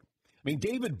don't think. I mean,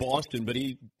 David Boston, but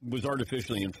he was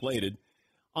artificially inflated.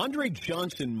 Andre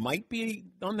Johnson might be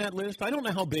on that list. I don't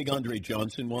know how big Andre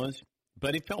Johnson was,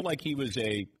 but it felt like he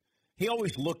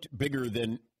always looked bigger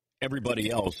than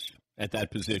everybody else at that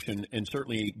position, and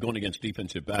certainly going against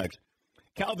defensive backs.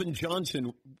 Calvin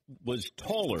Johnson was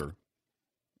taller,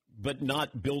 but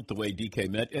not built the way DK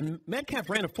Metcalf. And Metcalf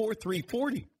ran a 4.3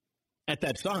 40 at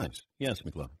that size. Yes,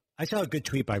 McLovin. I saw a good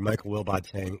tweet by Michael Wilbot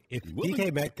saying, if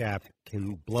DK Metcalf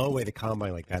can blow away the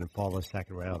combine like that and fall in the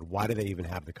second round, why do they even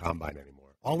have the combine anymore?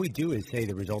 All we do is say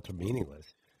the results are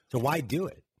meaningless. So why do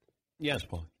it? Yes,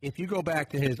 Paul. If you go back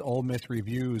to his Ole Miss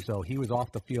reviews, though, he was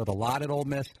off the field a lot at Ole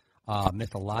Miss,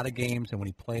 missed a lot of games, and when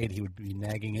he played, he would be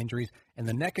nagging injuries. And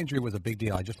the neck injury was a big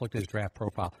deal. I just looked at his draft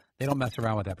profile. They don't mess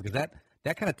around with that because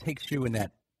that kind of takes you in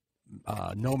that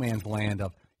no man's land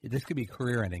of this could be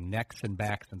career-ending, necks and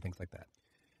backs and things like that.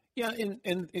 Yeah,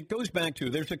 and it goes back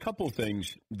to there's a couple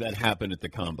things that happen at the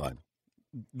combine.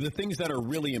 The things that are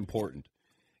really important.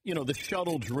 You know, the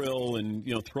shuttle drill and,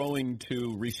 you know, throwing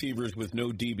to receivers with no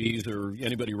DBs or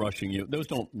anybody rushing you, those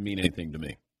don't mean anything to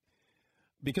me.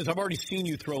 Because I've already seen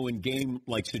you throw in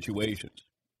game-like situations.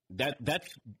 That's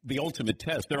the ultimate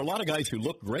test. There are a lot of guys who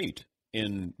look great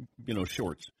in, you know,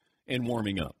 shorts and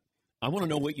warming up. I want to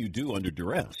know what you do under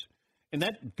duress. And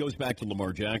that goes back to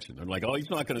Lamar Jackson. They're like, oh, he's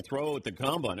not going to throw at the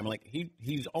combine. I'm like,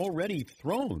 he's already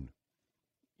thrown.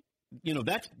 You know,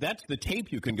 that's the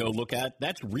tape you can go look at.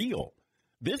 That's real.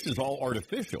 This is all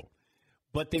artificial.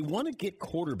 But they want to get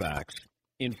quarterbacks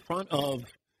in front of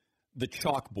the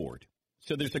chalkboard.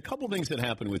 So there's a couple things that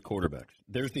happen with quarterbacks.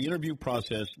 There's the interview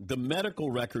process. The medical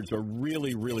records are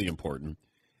really, really important.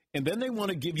 And then they want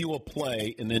to give you a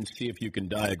play and then see if you can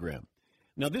diagram.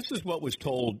 Now, this is what was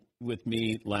told with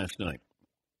me last night.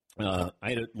 I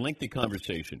had a lengthy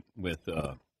conversation with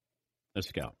a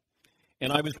scout.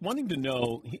 And I was wanting to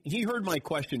know, he heard my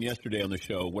question yesterday on the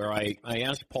show where I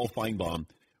asked Paul Feinbaum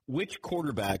which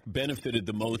quarterback benefited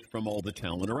the most from all the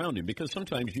talent around him. Because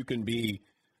sometimes you can be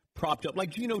propped up.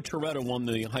 Like Gino Toretta won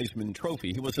the Heisman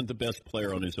Trophy. He wasn't the best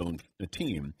player on his own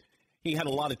team. He had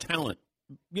a lot of talent,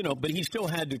 you know, but he still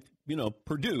had to, you know,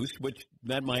 produce, which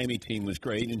that Miami team was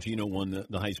great, and Gino won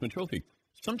the Heisman Trophy.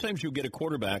 Sometimes you get a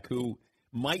quarterback who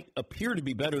might appear to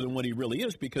be better than what he really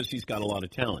is because he's got a lot of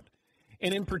talent.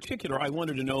 And in particular, I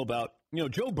wanted to know about,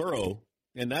 Joe Burrow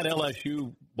and that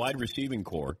LSU wide receiving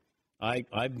core.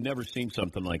 I've never seen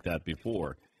something like that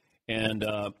before. And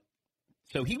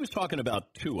so he was talking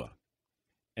about Tua.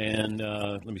 And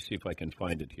let me see if I can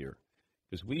find it here.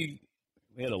 Because we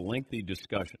had a lengthy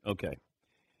discussion. Okay.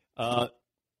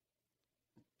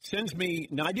 Sends me,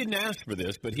 now I didn't ask for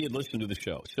this, but he had listened to the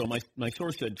show. So my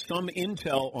source said, some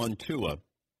intel on Tua,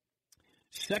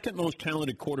 second most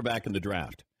talented quarterback in the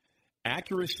draft.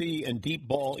 Accuracy and deep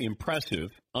ball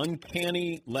impressive.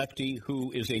 Uncanny lefty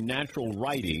who is a natural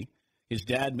righty. His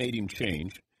dad made him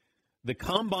change. The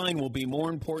combine will be more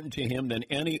important to him than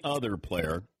any other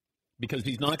player because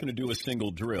he's not going to do a single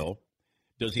drill.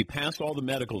 Does he pass all the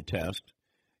medical tests?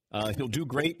 He'll do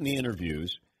great in the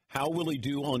interviews. How will he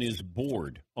do on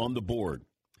the board?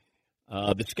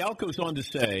 The scout goes on to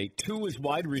say, Tua's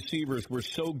wide receivers were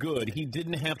so good he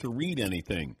didn't have to read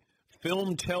anything.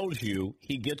 Film tells you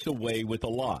he gets away with a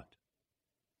lot.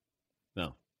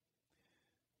 No.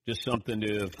 Just something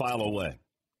to file away.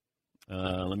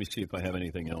 Let me see if I have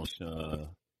anything else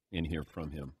in here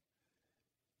from him.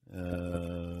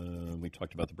 We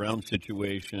talked about the Browns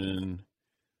situation.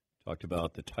 Talked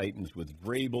about the Titans with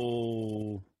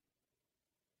Vrabel.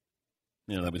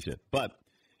 Yeah, that was it. But,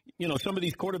 some of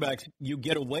these quarterbacks, you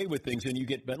get away with things and you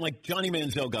get, like Johnny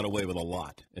Manziel got away with a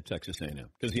lot at Texas A&M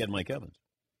because he had Mike Evans.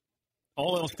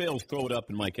 All else fails, throw it up,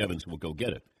 and Mike Evans will go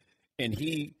get it. And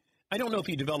I don't know if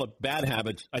he developed bad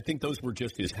habits. I think those were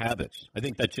just his habits. I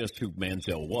think that's just who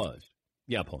Manziel was.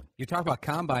 Yeah, Paul. You talk about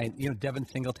combine, Devin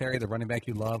Singletary, the running back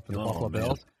you love for the Buffalo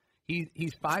Bills.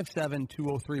 He's 5'7",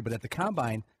 203, but at the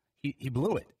combine, he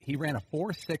blew it. He ran a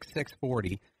 4.66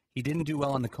 40. He didn't do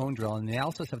well on the cone drill, and the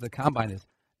analysis of the combine is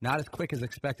not as quick as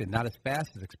expected, not as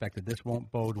fast as expected. This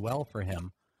won't bode well for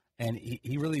him. And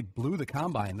he really blew the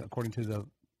combine, according to the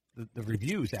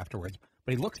reviews afterwards.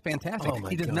 But he looks fantastic.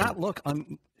 He does not look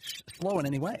slow in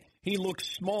any way. He looks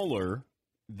smaller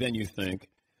than you think,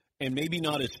 and maybe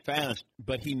not as fast,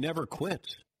 but he never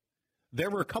quits. There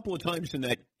were a couple of times in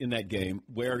that game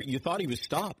where you thought he was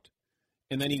stopped,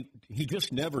 and then he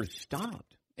just never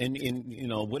stopped. And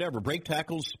whatever, break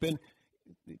tackles, spin.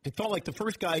 It felt like the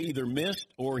first guy either missed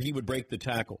or he would break the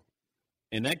tackle.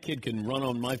 And that kid can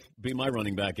be my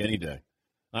running back any day.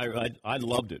 I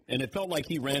loved it. And it felt like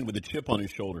he ran with a chip on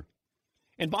his shoulder.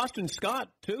 And Boston Scott,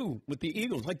 too, with the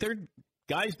Eagles. Like, they're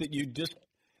guys that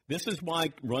this is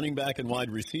why running back and wide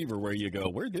receiver where you go,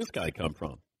 where'd this guy come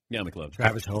from? Yeah, McLeod.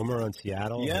 Travis Homer on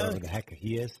Seattle, yes. whoever the heck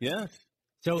he is. Yes.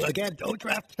 So, again, don't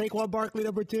draft Saquon Barkley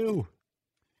number 2.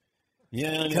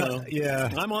 Yeah, I know. Yeah.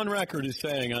 I'm on record as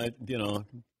saying,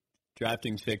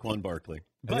 drafting Saquon Barkley.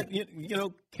 But,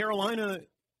 Carolina,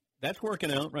 that's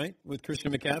working out, right, with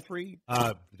Christian McCaffrey?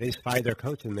 They fired their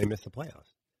coach and they missed the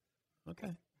playoffs.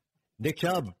 Okay. Nick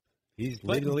Chubb, he's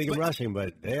leading the league in rushing,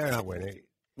 but they're not winning.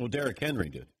 Well, Derrick Henry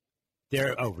did.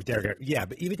 Derrick. Yeah,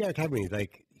 but even Derrick Henry,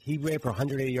 he ran for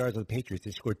 180 yards with the Patriots.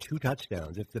 They scored 2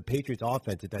 touchdowns. If the Patriots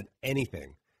offense had done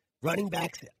anything, running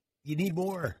backs, you need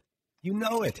more. You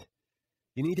know it.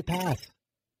 You need to pass.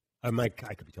 I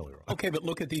could be totally wrong. Okay, but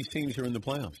look at these teams who are in the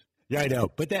playoffs. Yeah, I know.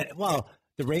 But the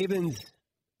Ravens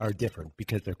are different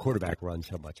because their quarterback runs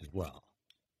so much as well.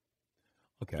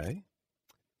 Okay.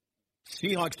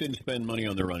 Seahawks didn't spend money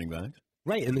on their running backs.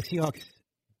 Right, and the Seahawks,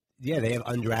 they have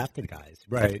undrafted guys.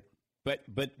 Right. But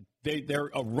they're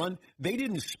a run. They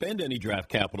didn't spend any draft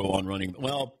capital on running.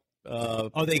 Well,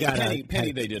 they got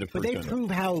Penny. They did a first. But they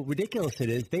prove how ridiculous it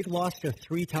is. They've lost their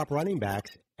 3 top running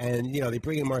backs, and they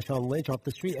bring in Marshawn Lynch off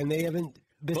the street, and they haven't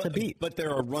missed a beat. But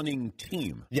they're a running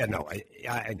team. Yeah, no,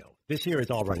 I know. This year is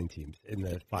all running teams in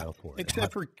the Final Four,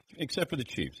 except for the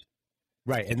Chiefs.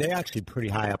 Right, and they're actually pretty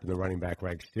high up in the running back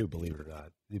ranks too. Believe it or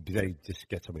not, they just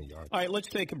get so many yards. All right, let's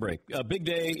take a break. A big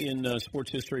day in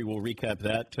sports history. We'll recap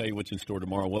that. Tell you what's in store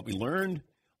tomorrow. What we learned.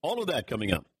 All of that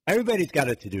coming up. Everybody's got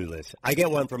a to-do list. I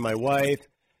get one from my wife.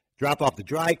 Drop off the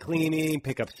dry cleaning,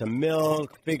 pick up some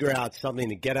milk, figure out something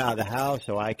to get out of the house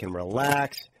so I can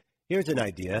relax. Here's an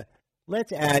idea.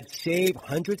 Let's save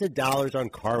hundreds of dollars on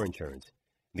car insurance.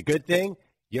 And the good thing,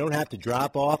 you don't have to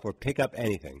drop off or pick up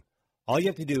anything. All you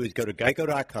have to do is go to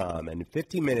Geico.com, and in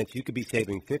 15 minutes, you could be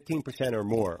saving 15% or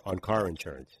more on car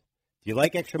insurance. Do you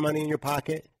like extra money in your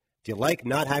pocket? Do you like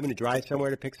not having to drive somewhere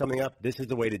to pick something up? This is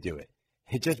the way to do it.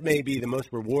 It just may be the most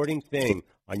rewarding thing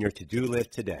on your to-do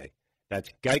list today. That's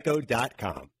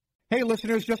Geico.com. Hey,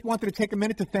 listeners, just wanted to take a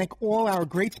minute to thank all our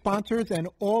great sponsors and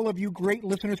all of you great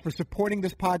listeners for supporting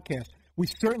this podcast. We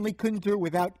certainly couldn't do it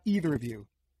without either of you.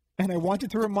 And I wanted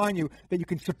to remind you that you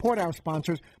can support our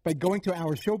sponsors by going to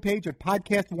our show page at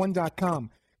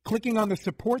podcast1.com. clicking on the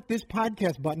Support This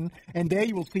Podcast button, and there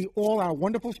you will see all our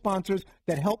wonderful sponsors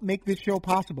that help make this show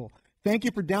possible. Thank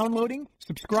you for downloading,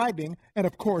 subscribing, and,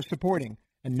 of course, supporting.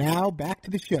 And now, back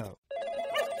to the show.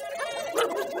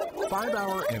 5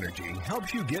 Hour Energy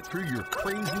helps you get through your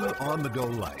crazy on-the-go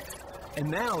life. And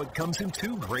now it comes in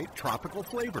 2 great tropical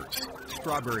flavors,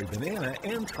 strawberry banana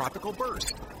and tropical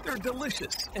burst. They're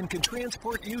delicious and can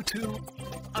transport you to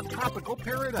a tropical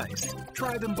paradise.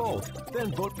 Try them both,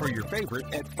 then vote for your favorite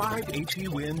at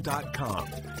 5hewin.com.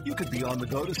 You could be on the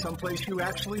go to someplace you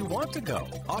actually want to go.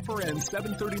 Offer ends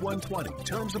 7/31/20.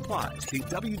 Terms apply. See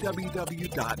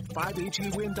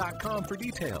www.5hewin.com for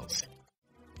details.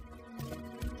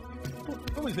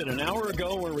 What was it, an hour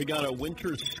ago where we got a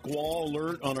winter squall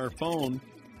alert on our phone?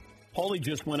 Paulie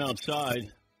just went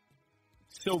outside.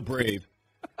 So brave.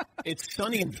 It's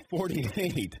sunny and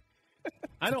 48.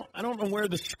 I don't know where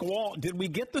the squall. Did we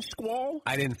get the squall?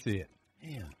 I didn't see it.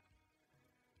 Yeah.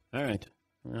 All right.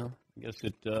 Well, I guess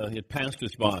it passed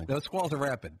us by. Those squalls are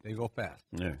rapid. They go fast.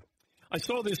 Yeah. I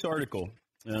saw this article.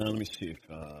 Let me see if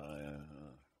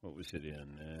what was it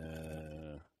in?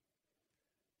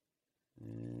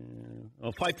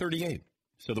 538.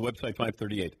 So the website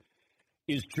 538.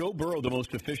 Is Joe Burrow the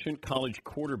most efficient college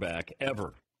quarterback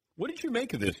ever? What did you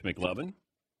make of this, McLovin?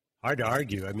 Hard to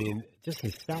argue. I mean, just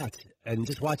his stats and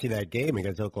just watching that game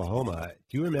against Oklahoma.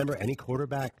 Do you remember any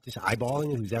quarterback just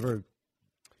eyeballing who's ever,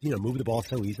 moved the ball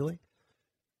so easily?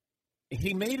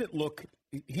 He made it look.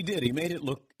 He did. He made it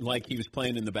look like he was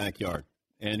playing in the backyard,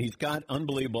 and he's got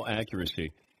unbelievable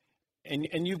accuracy.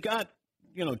 And you've got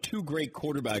 2 great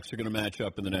quarterbacks are going to match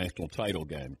up in the national title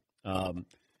game.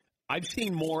 I've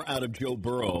seen more out of Joe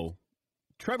Burrow.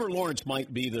 Trevor Lawrence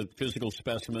might be the physical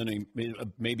specimen,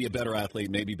 maybe a better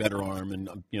athlete, maybe better arm, and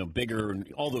bigger,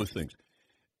 and all those things.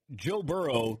 Joe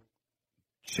Burrow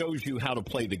shows you how to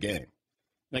play the game.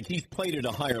 Like, he's played at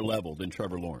a higher level than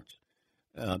Trevor Lawrence.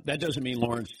 That doesn't mean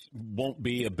Lawrence won't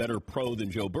be a better pro than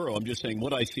Joe Burrow. I'm just saying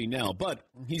what I see now. But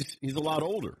he's a lot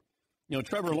older.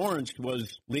 Trevor Lawrence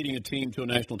was leading a team to a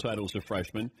national title as a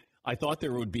freshman. I thought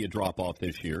there would be a drop-off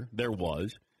this year. There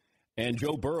was. And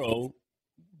Joe Burrow,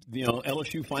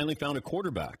 LSU finally found a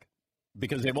quarterback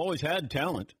because they've always had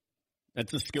talent.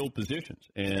 That's the skilled positions.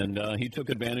 And he took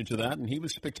advantage of that, and he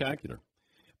was spectacular.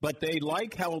 But they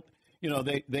like how,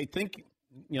 they think,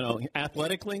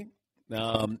 athletically,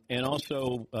 and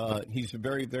also he's a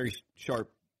very, very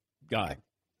sharp guy.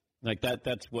 Like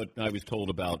that's what I was told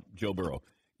about Joe Burrow.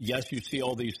 Yes, you see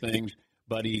all these things,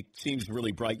 but he seems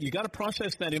really bright. You got to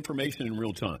process that information in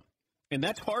real time. And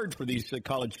that's hard for these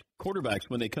college quarterbacks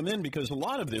when they come in because a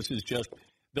lot of this is just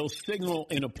they'll signal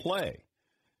in a play.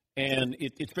 And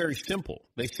it's very simple.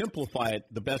 They simplify it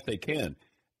the best they can.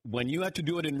 When you have to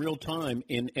do it in real time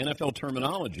in NFL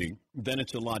terminology, then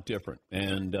it's a lot different.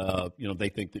 And, they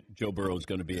think that Joe Burrow is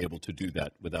going to be able to do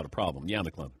that without a problem. Yeah,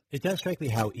 McClellan. It does strike me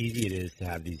how easy it is to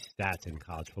have these stats in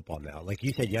college football now. Like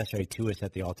you said yesterday, Tua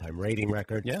set the all-time rating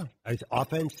record. Yeah. Is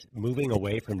offense moving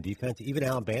away from defense? Even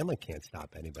Alabama can't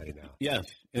stop anybody now. Yes,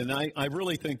 and I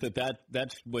really think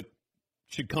that's what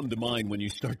should come to mind when you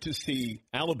start to see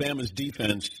Alabama's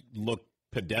defense look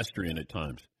pedestrian at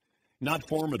times, not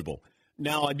formidable.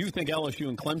 Now, I do think LSU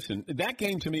and Clemson, that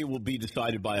game to me will be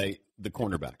decided by the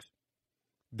cornerbacks.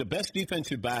 The best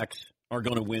defensive backs are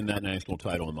going to win that national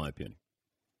title, in my opinion.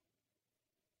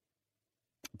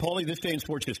 Paulie, this day in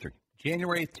sports history.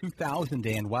 January 2000,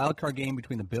 Dan, wildcard game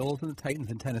between the Bills and the Titans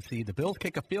in Tennessee. The Bills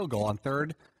kick a field goal on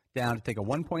 3rd down to take a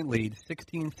 1-point lead,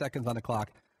 16 seconds on the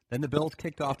clock. Then the Bills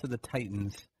kicked off to the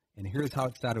Titans, and here's how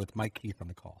it started with Mike Keith on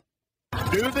the call.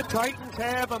 Do the Titans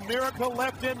have a miracle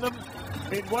left in them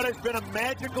in what has been a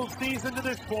magical season to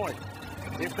this point?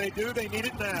 If they do, they need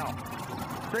it now.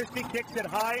 Christie kicks it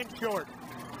high and short.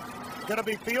 Going to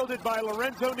be fielded by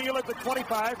Lorenzo Neal at the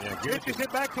 25. Pitches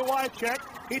it back to Wycheck.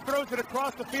 He throws it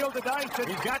across the field to Dyson.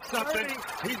 He's got something.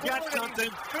 30, He's got 40,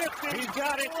 something. 50, He's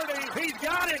got it. 40, He's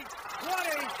got it.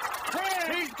 20,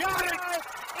 10. He's got it.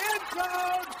 End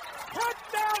zone.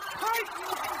 Touchdown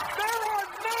Titans. There are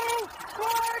no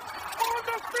flags on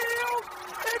the field.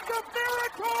 It's a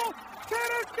miracle.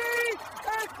 Tennessee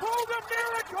has pulled a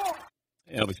miracle.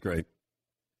 Yeah, it was great.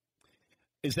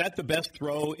 Is that the best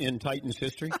throw in Titans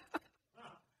history?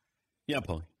 Yeah,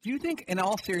 Paul. Do you think, in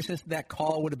all seriousness, that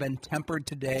call would have been tempered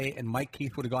today and Mike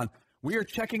Keith would have gone, we are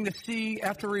checking to see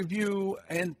after review,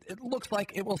 and it looks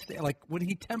like it will stay? Like, would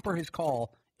he temper his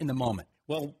call in the moment?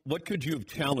 Well, what could you have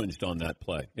challenged on that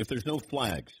play if there's no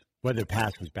flags? Whether the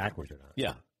pass was backwards or not.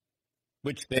 Yeah,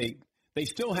 which they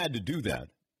still had to do that.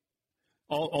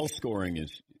 All scoring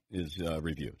is is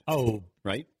reviewed. Oh,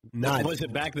 right? Not was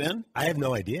it back then? I have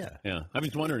no idea. Yeah, I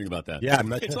was wondering about that. Yeah, I'm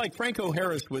not it's sure. like Franco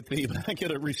Harris with the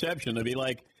immaculate reception to be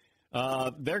like,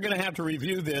 they're going to have to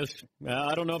review this.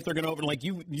 I don't know if they're going to open. Like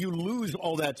you lose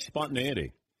all that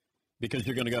spontaneity because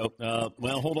you're going to go,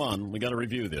 well, hold on, we got to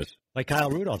review this. Like Kyle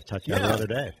Rudolph's touchdown the other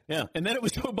day. Yeah, and then it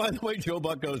was, by the way, Joe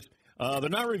Buck goes, they're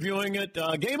not reviewing it.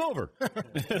 Game over.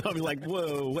 And I'll be like,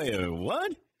 whoa, wait,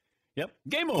 what? Yep,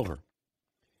 game over.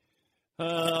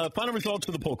 Final results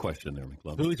of the poll question there,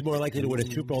 McLovin. Who's more likely to win a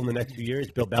Super Bowl in the next few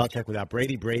years? Bill Belichick without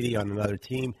Brady. Brady on another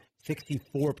team.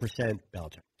 64%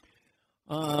 Belichick.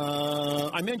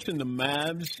 I mentioned the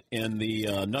Mavs and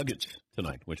the Nuggets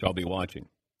tonight, which I'll be watching.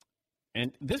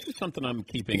 And this is something I'm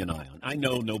keeping an eye on. I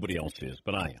know nobody else is,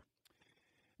 but I am.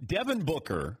 Devin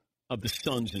Booker of the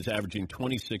Suns is averaging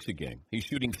 26 a game. He's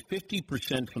shooting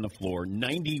 50% from the floor,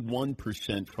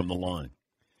 91% from the line.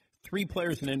 3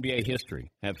 players in NBA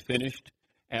history have finished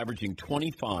averaging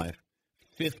 25,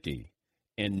 50,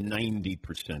 and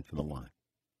 90% from the line.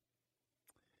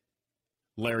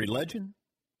 Larry Legend,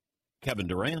 Kevin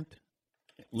Durant.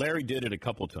 Larry did it a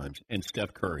couple times, and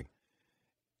Steph Curry.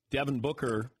 Devin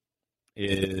Booker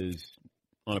is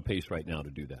on a pace right now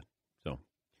to do that. So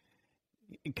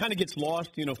it kind of gets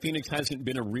lost. You know, Phoenix hasn't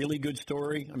been a really good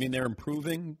story. I mean, they're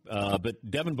improving, but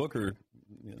Devin Booker,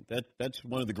 that's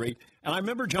one of the great. And I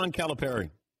remember John Calipari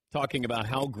talking about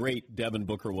how great Devin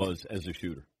Booker was as a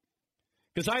shooter.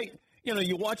 Because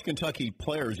you watch Kentucky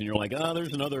players and you're like,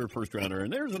 there's another first rounder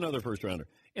and there's another first rounder.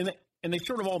 And they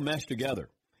sort of all mesh together.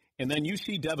 And then you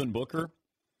see Devin Booker.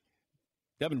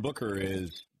 Devin Booker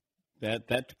is,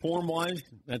 that form-wise,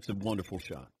 that's a wonderful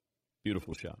shot.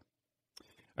 Beautiful shot.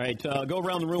 All right, go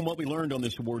around the room what we learned on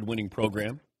this award-winning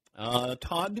program.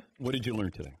 Todd, what did you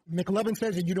learn today? McLovin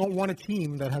says that you don't want a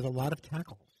team that has a lot of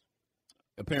tackles.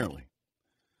 Apparently.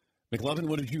 McLovin,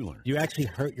 what did you learn? You actually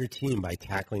hurt your team by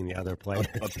tackling the other players.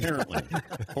 Apparently.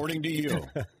 According to you.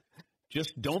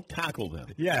 Just don't tackle them.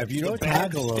 Yeah, if you don't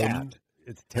tackle them,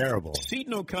 it's terrible.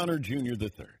 Seton O'Connor Jr.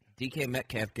 III. DK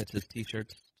Metcalf gets his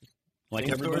T-shirts like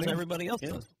everybody else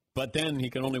does. But then he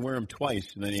can only wear them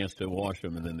twice, and then he has to wash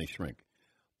them, and then they shrink.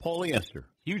 Paulie Esther.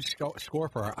 Huge score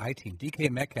for our I-team. DK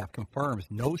Metcalf confirms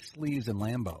no sleeves in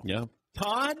Lambeau. Yeah.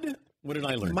 Todd, what did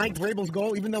I learn? Mike Vrabel's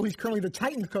goal, even though he's currently the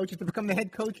Titans coach, is to become the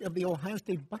head coach of the Ohio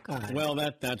State Buckeyes. Well,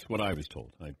 that's what I was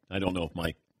told. I don't know if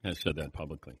Mike has said that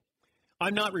publicly.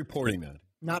 I'm not reporting that.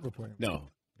 Not reporting. No.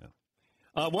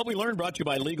 What we learned brought to you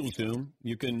by LegalZoom.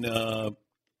 You can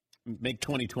make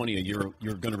 2020 a year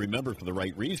you're going to remember for the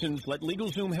right reasons. Let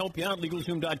LegalZoom help you out.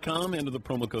 LegalZoom.com. Enter the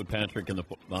promo code Patrick in the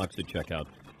box at checkout.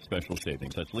 Special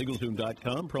savings. That's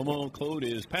LegalZoom.com. Promo code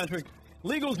is Patrick.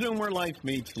 LegalZoom, where life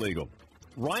meets legal.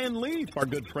 Ryan Leaf, our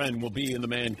good friend, will be in the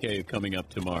Man Cave coming up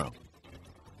tomorrow.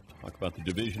 Talk about the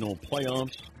divisional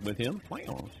playoffs with him.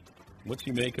 Playoffs. What's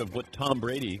he make of what Tom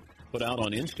Brady put out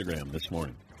on Instagram this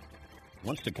morning?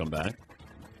 Wants to come back.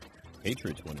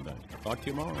 Patriots win back. Talk to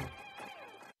you tomorrow.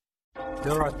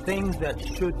 There are things that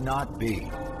should not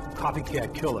be.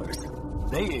 Copycat killers.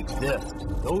 They exist.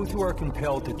 Those who are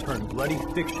compelled to turn bloody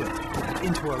fiction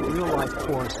into a real-life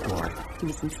horror story. He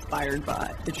was inspired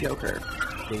by the Joker.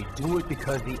 They do it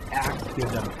because the acts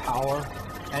give them power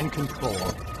and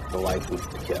control. The life is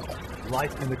to kill.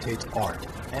 Life imitates art.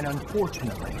 And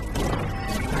unfortunately,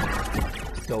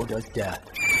 so does death.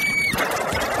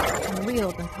 From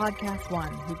Wheels and Podcast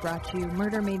One, who brought you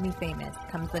Murder Made Me Famous,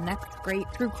 comes the next great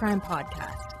true crime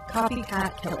podcast,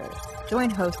 Copycat Killers. Join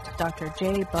host Dr.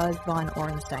 J. Buzz Von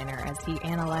Ornsteiner as he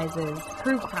analyzes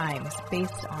true crimes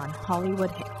based on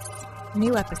Hollywood hits.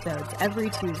 New episodes every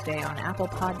Tuesday on Apple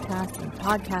Podcasts and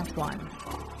Podcast One.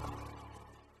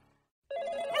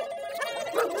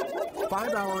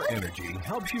 5 Hour Energy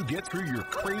helps you get through your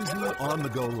crazy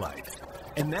on-the-go life.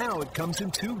 And now it comes in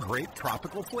 2 great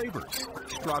tropical flavors,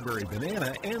 Strawberry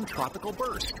Banana and Tropical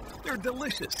Burst. They're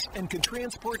delicious and can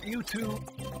transport you to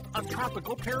a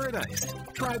tropical paradise.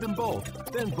 Try them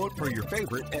both, then vote for your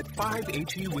favorite at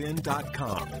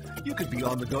 5HEWin.com. You could be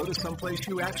on the go to someplace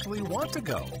you actually want to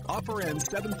go. Offer ends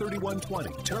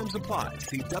 7/31/20. Terms apply.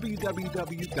 See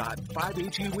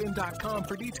www.5HEWin.com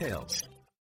for details.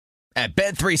 At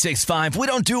Bet365, we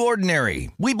don't do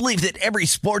ordinary. We believe that every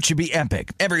sport should be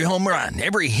epic. Every home run,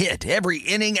 every hit, every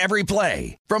inning, every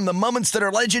play. From the moments that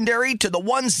are legendary to the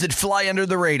ones that fly under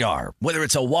the radar. Whether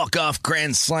it's a walk-off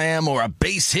grand slam or a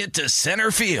base hit to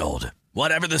center field.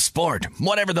 Whatever the sport,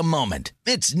 whatever the moment.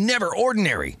 It's never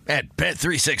ordinary at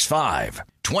Bet365.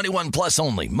 21 plus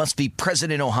only. Must be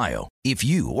present in Ohio. If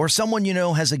you or someone you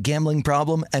know has a gambling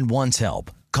problem and wants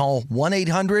help, call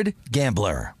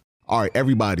 1-800-GAMBLER. All right,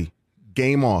 everybody.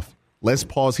 Game off. Let's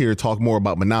pause here to talk more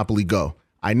about Monopoly Go.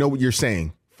 I know what you're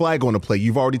saying. Flag on the play.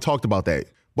 You've already talked about that.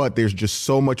 But there's just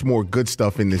so much more good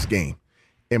stuff in this game.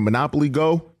 In Monopoly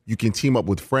Go, you can team up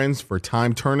with friends for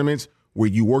time tournaments where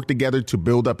you work together to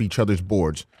build up each other's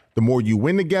boards. The more you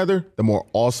win together, the more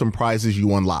awesome prizes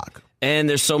you unlock. And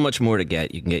there's so much more to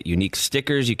get. You can get unique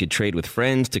stickers. You could trade with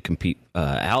friends to compete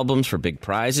albums for big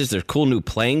prizes. There's cool new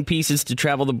playing pieces to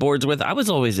travel the boards with. I was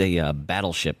always a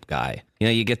battleship guy. You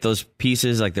know, you get those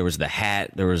pieces, like there was the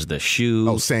hat, there was the shoe.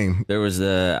 Oh, same. I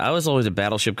was always a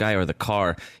battleship guy, or the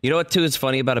car. You know what, too, is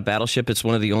funny about a battleship? It's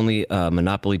one of the only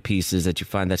Monopoly pieces that you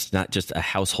find that's not just a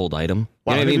household item.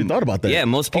 Wow, You know I what never even thought about that. Yeah,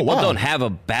 most people wow. don't have a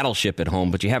battleship at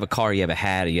home, but you have a car, you have a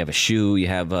hat, you have a shoe, you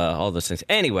have all those things.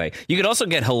 Anyway, you could also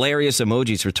get hilarious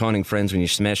emojis for taunting friends when you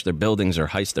smash their buildings or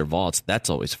heist their vaults. That's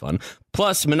always fun.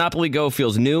 Plus, Monopoly Go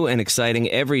feels new and exciting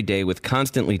every day with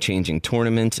constantly changing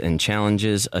tournaments and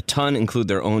challenges. A ton include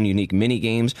their own unique mini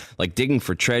games like digging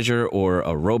for treasure or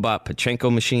a robot Pachinko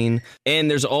machine.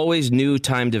 And there's always new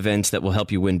timed events that will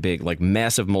help you win big, like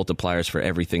massive multipliers for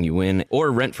everything you win or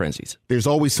rent frenzies. There's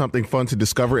always something fun to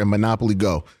discover in Monopoly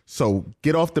Go. So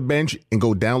get off the bench and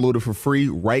go download it for free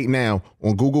right now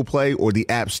on Google Play or the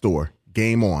App Store.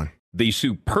 Game on. The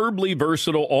superbly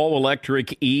versatile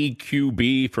all-electric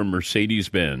EQB from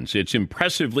Mercedes-Benz. It's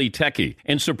impressively techy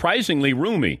and surprisingly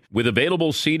roomy, with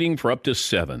available seating for up to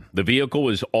 7. The vehicle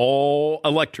is all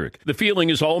electric. The feeling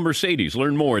is all Mercedes.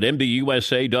 Learn more at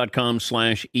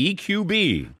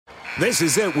mbusa.com/EQB. This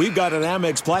is it. We've got an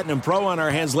Amex Platinum Pro on our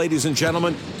hands, ladies and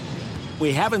gentlemen.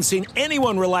 We haven't seen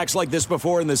anyone relax like this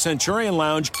before in the Centurion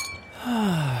Lounge.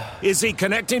 Is he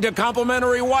connecting to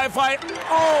complimentary Wi-Fi?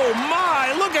 Oh,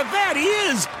 my! Look at that! He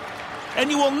is!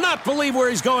 And you will not believe where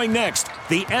he's going next.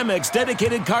 The Amex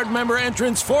dedicated card member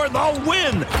entrance for the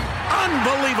win!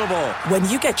 Unbelievable! When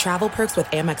you get travel perks with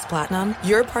Amex Platinum,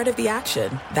 you're part of the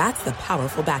action. That's the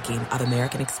powerful backing of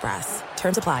American Express.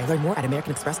 Terms apply. Learn more at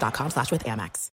americanexpress.com/withAmex.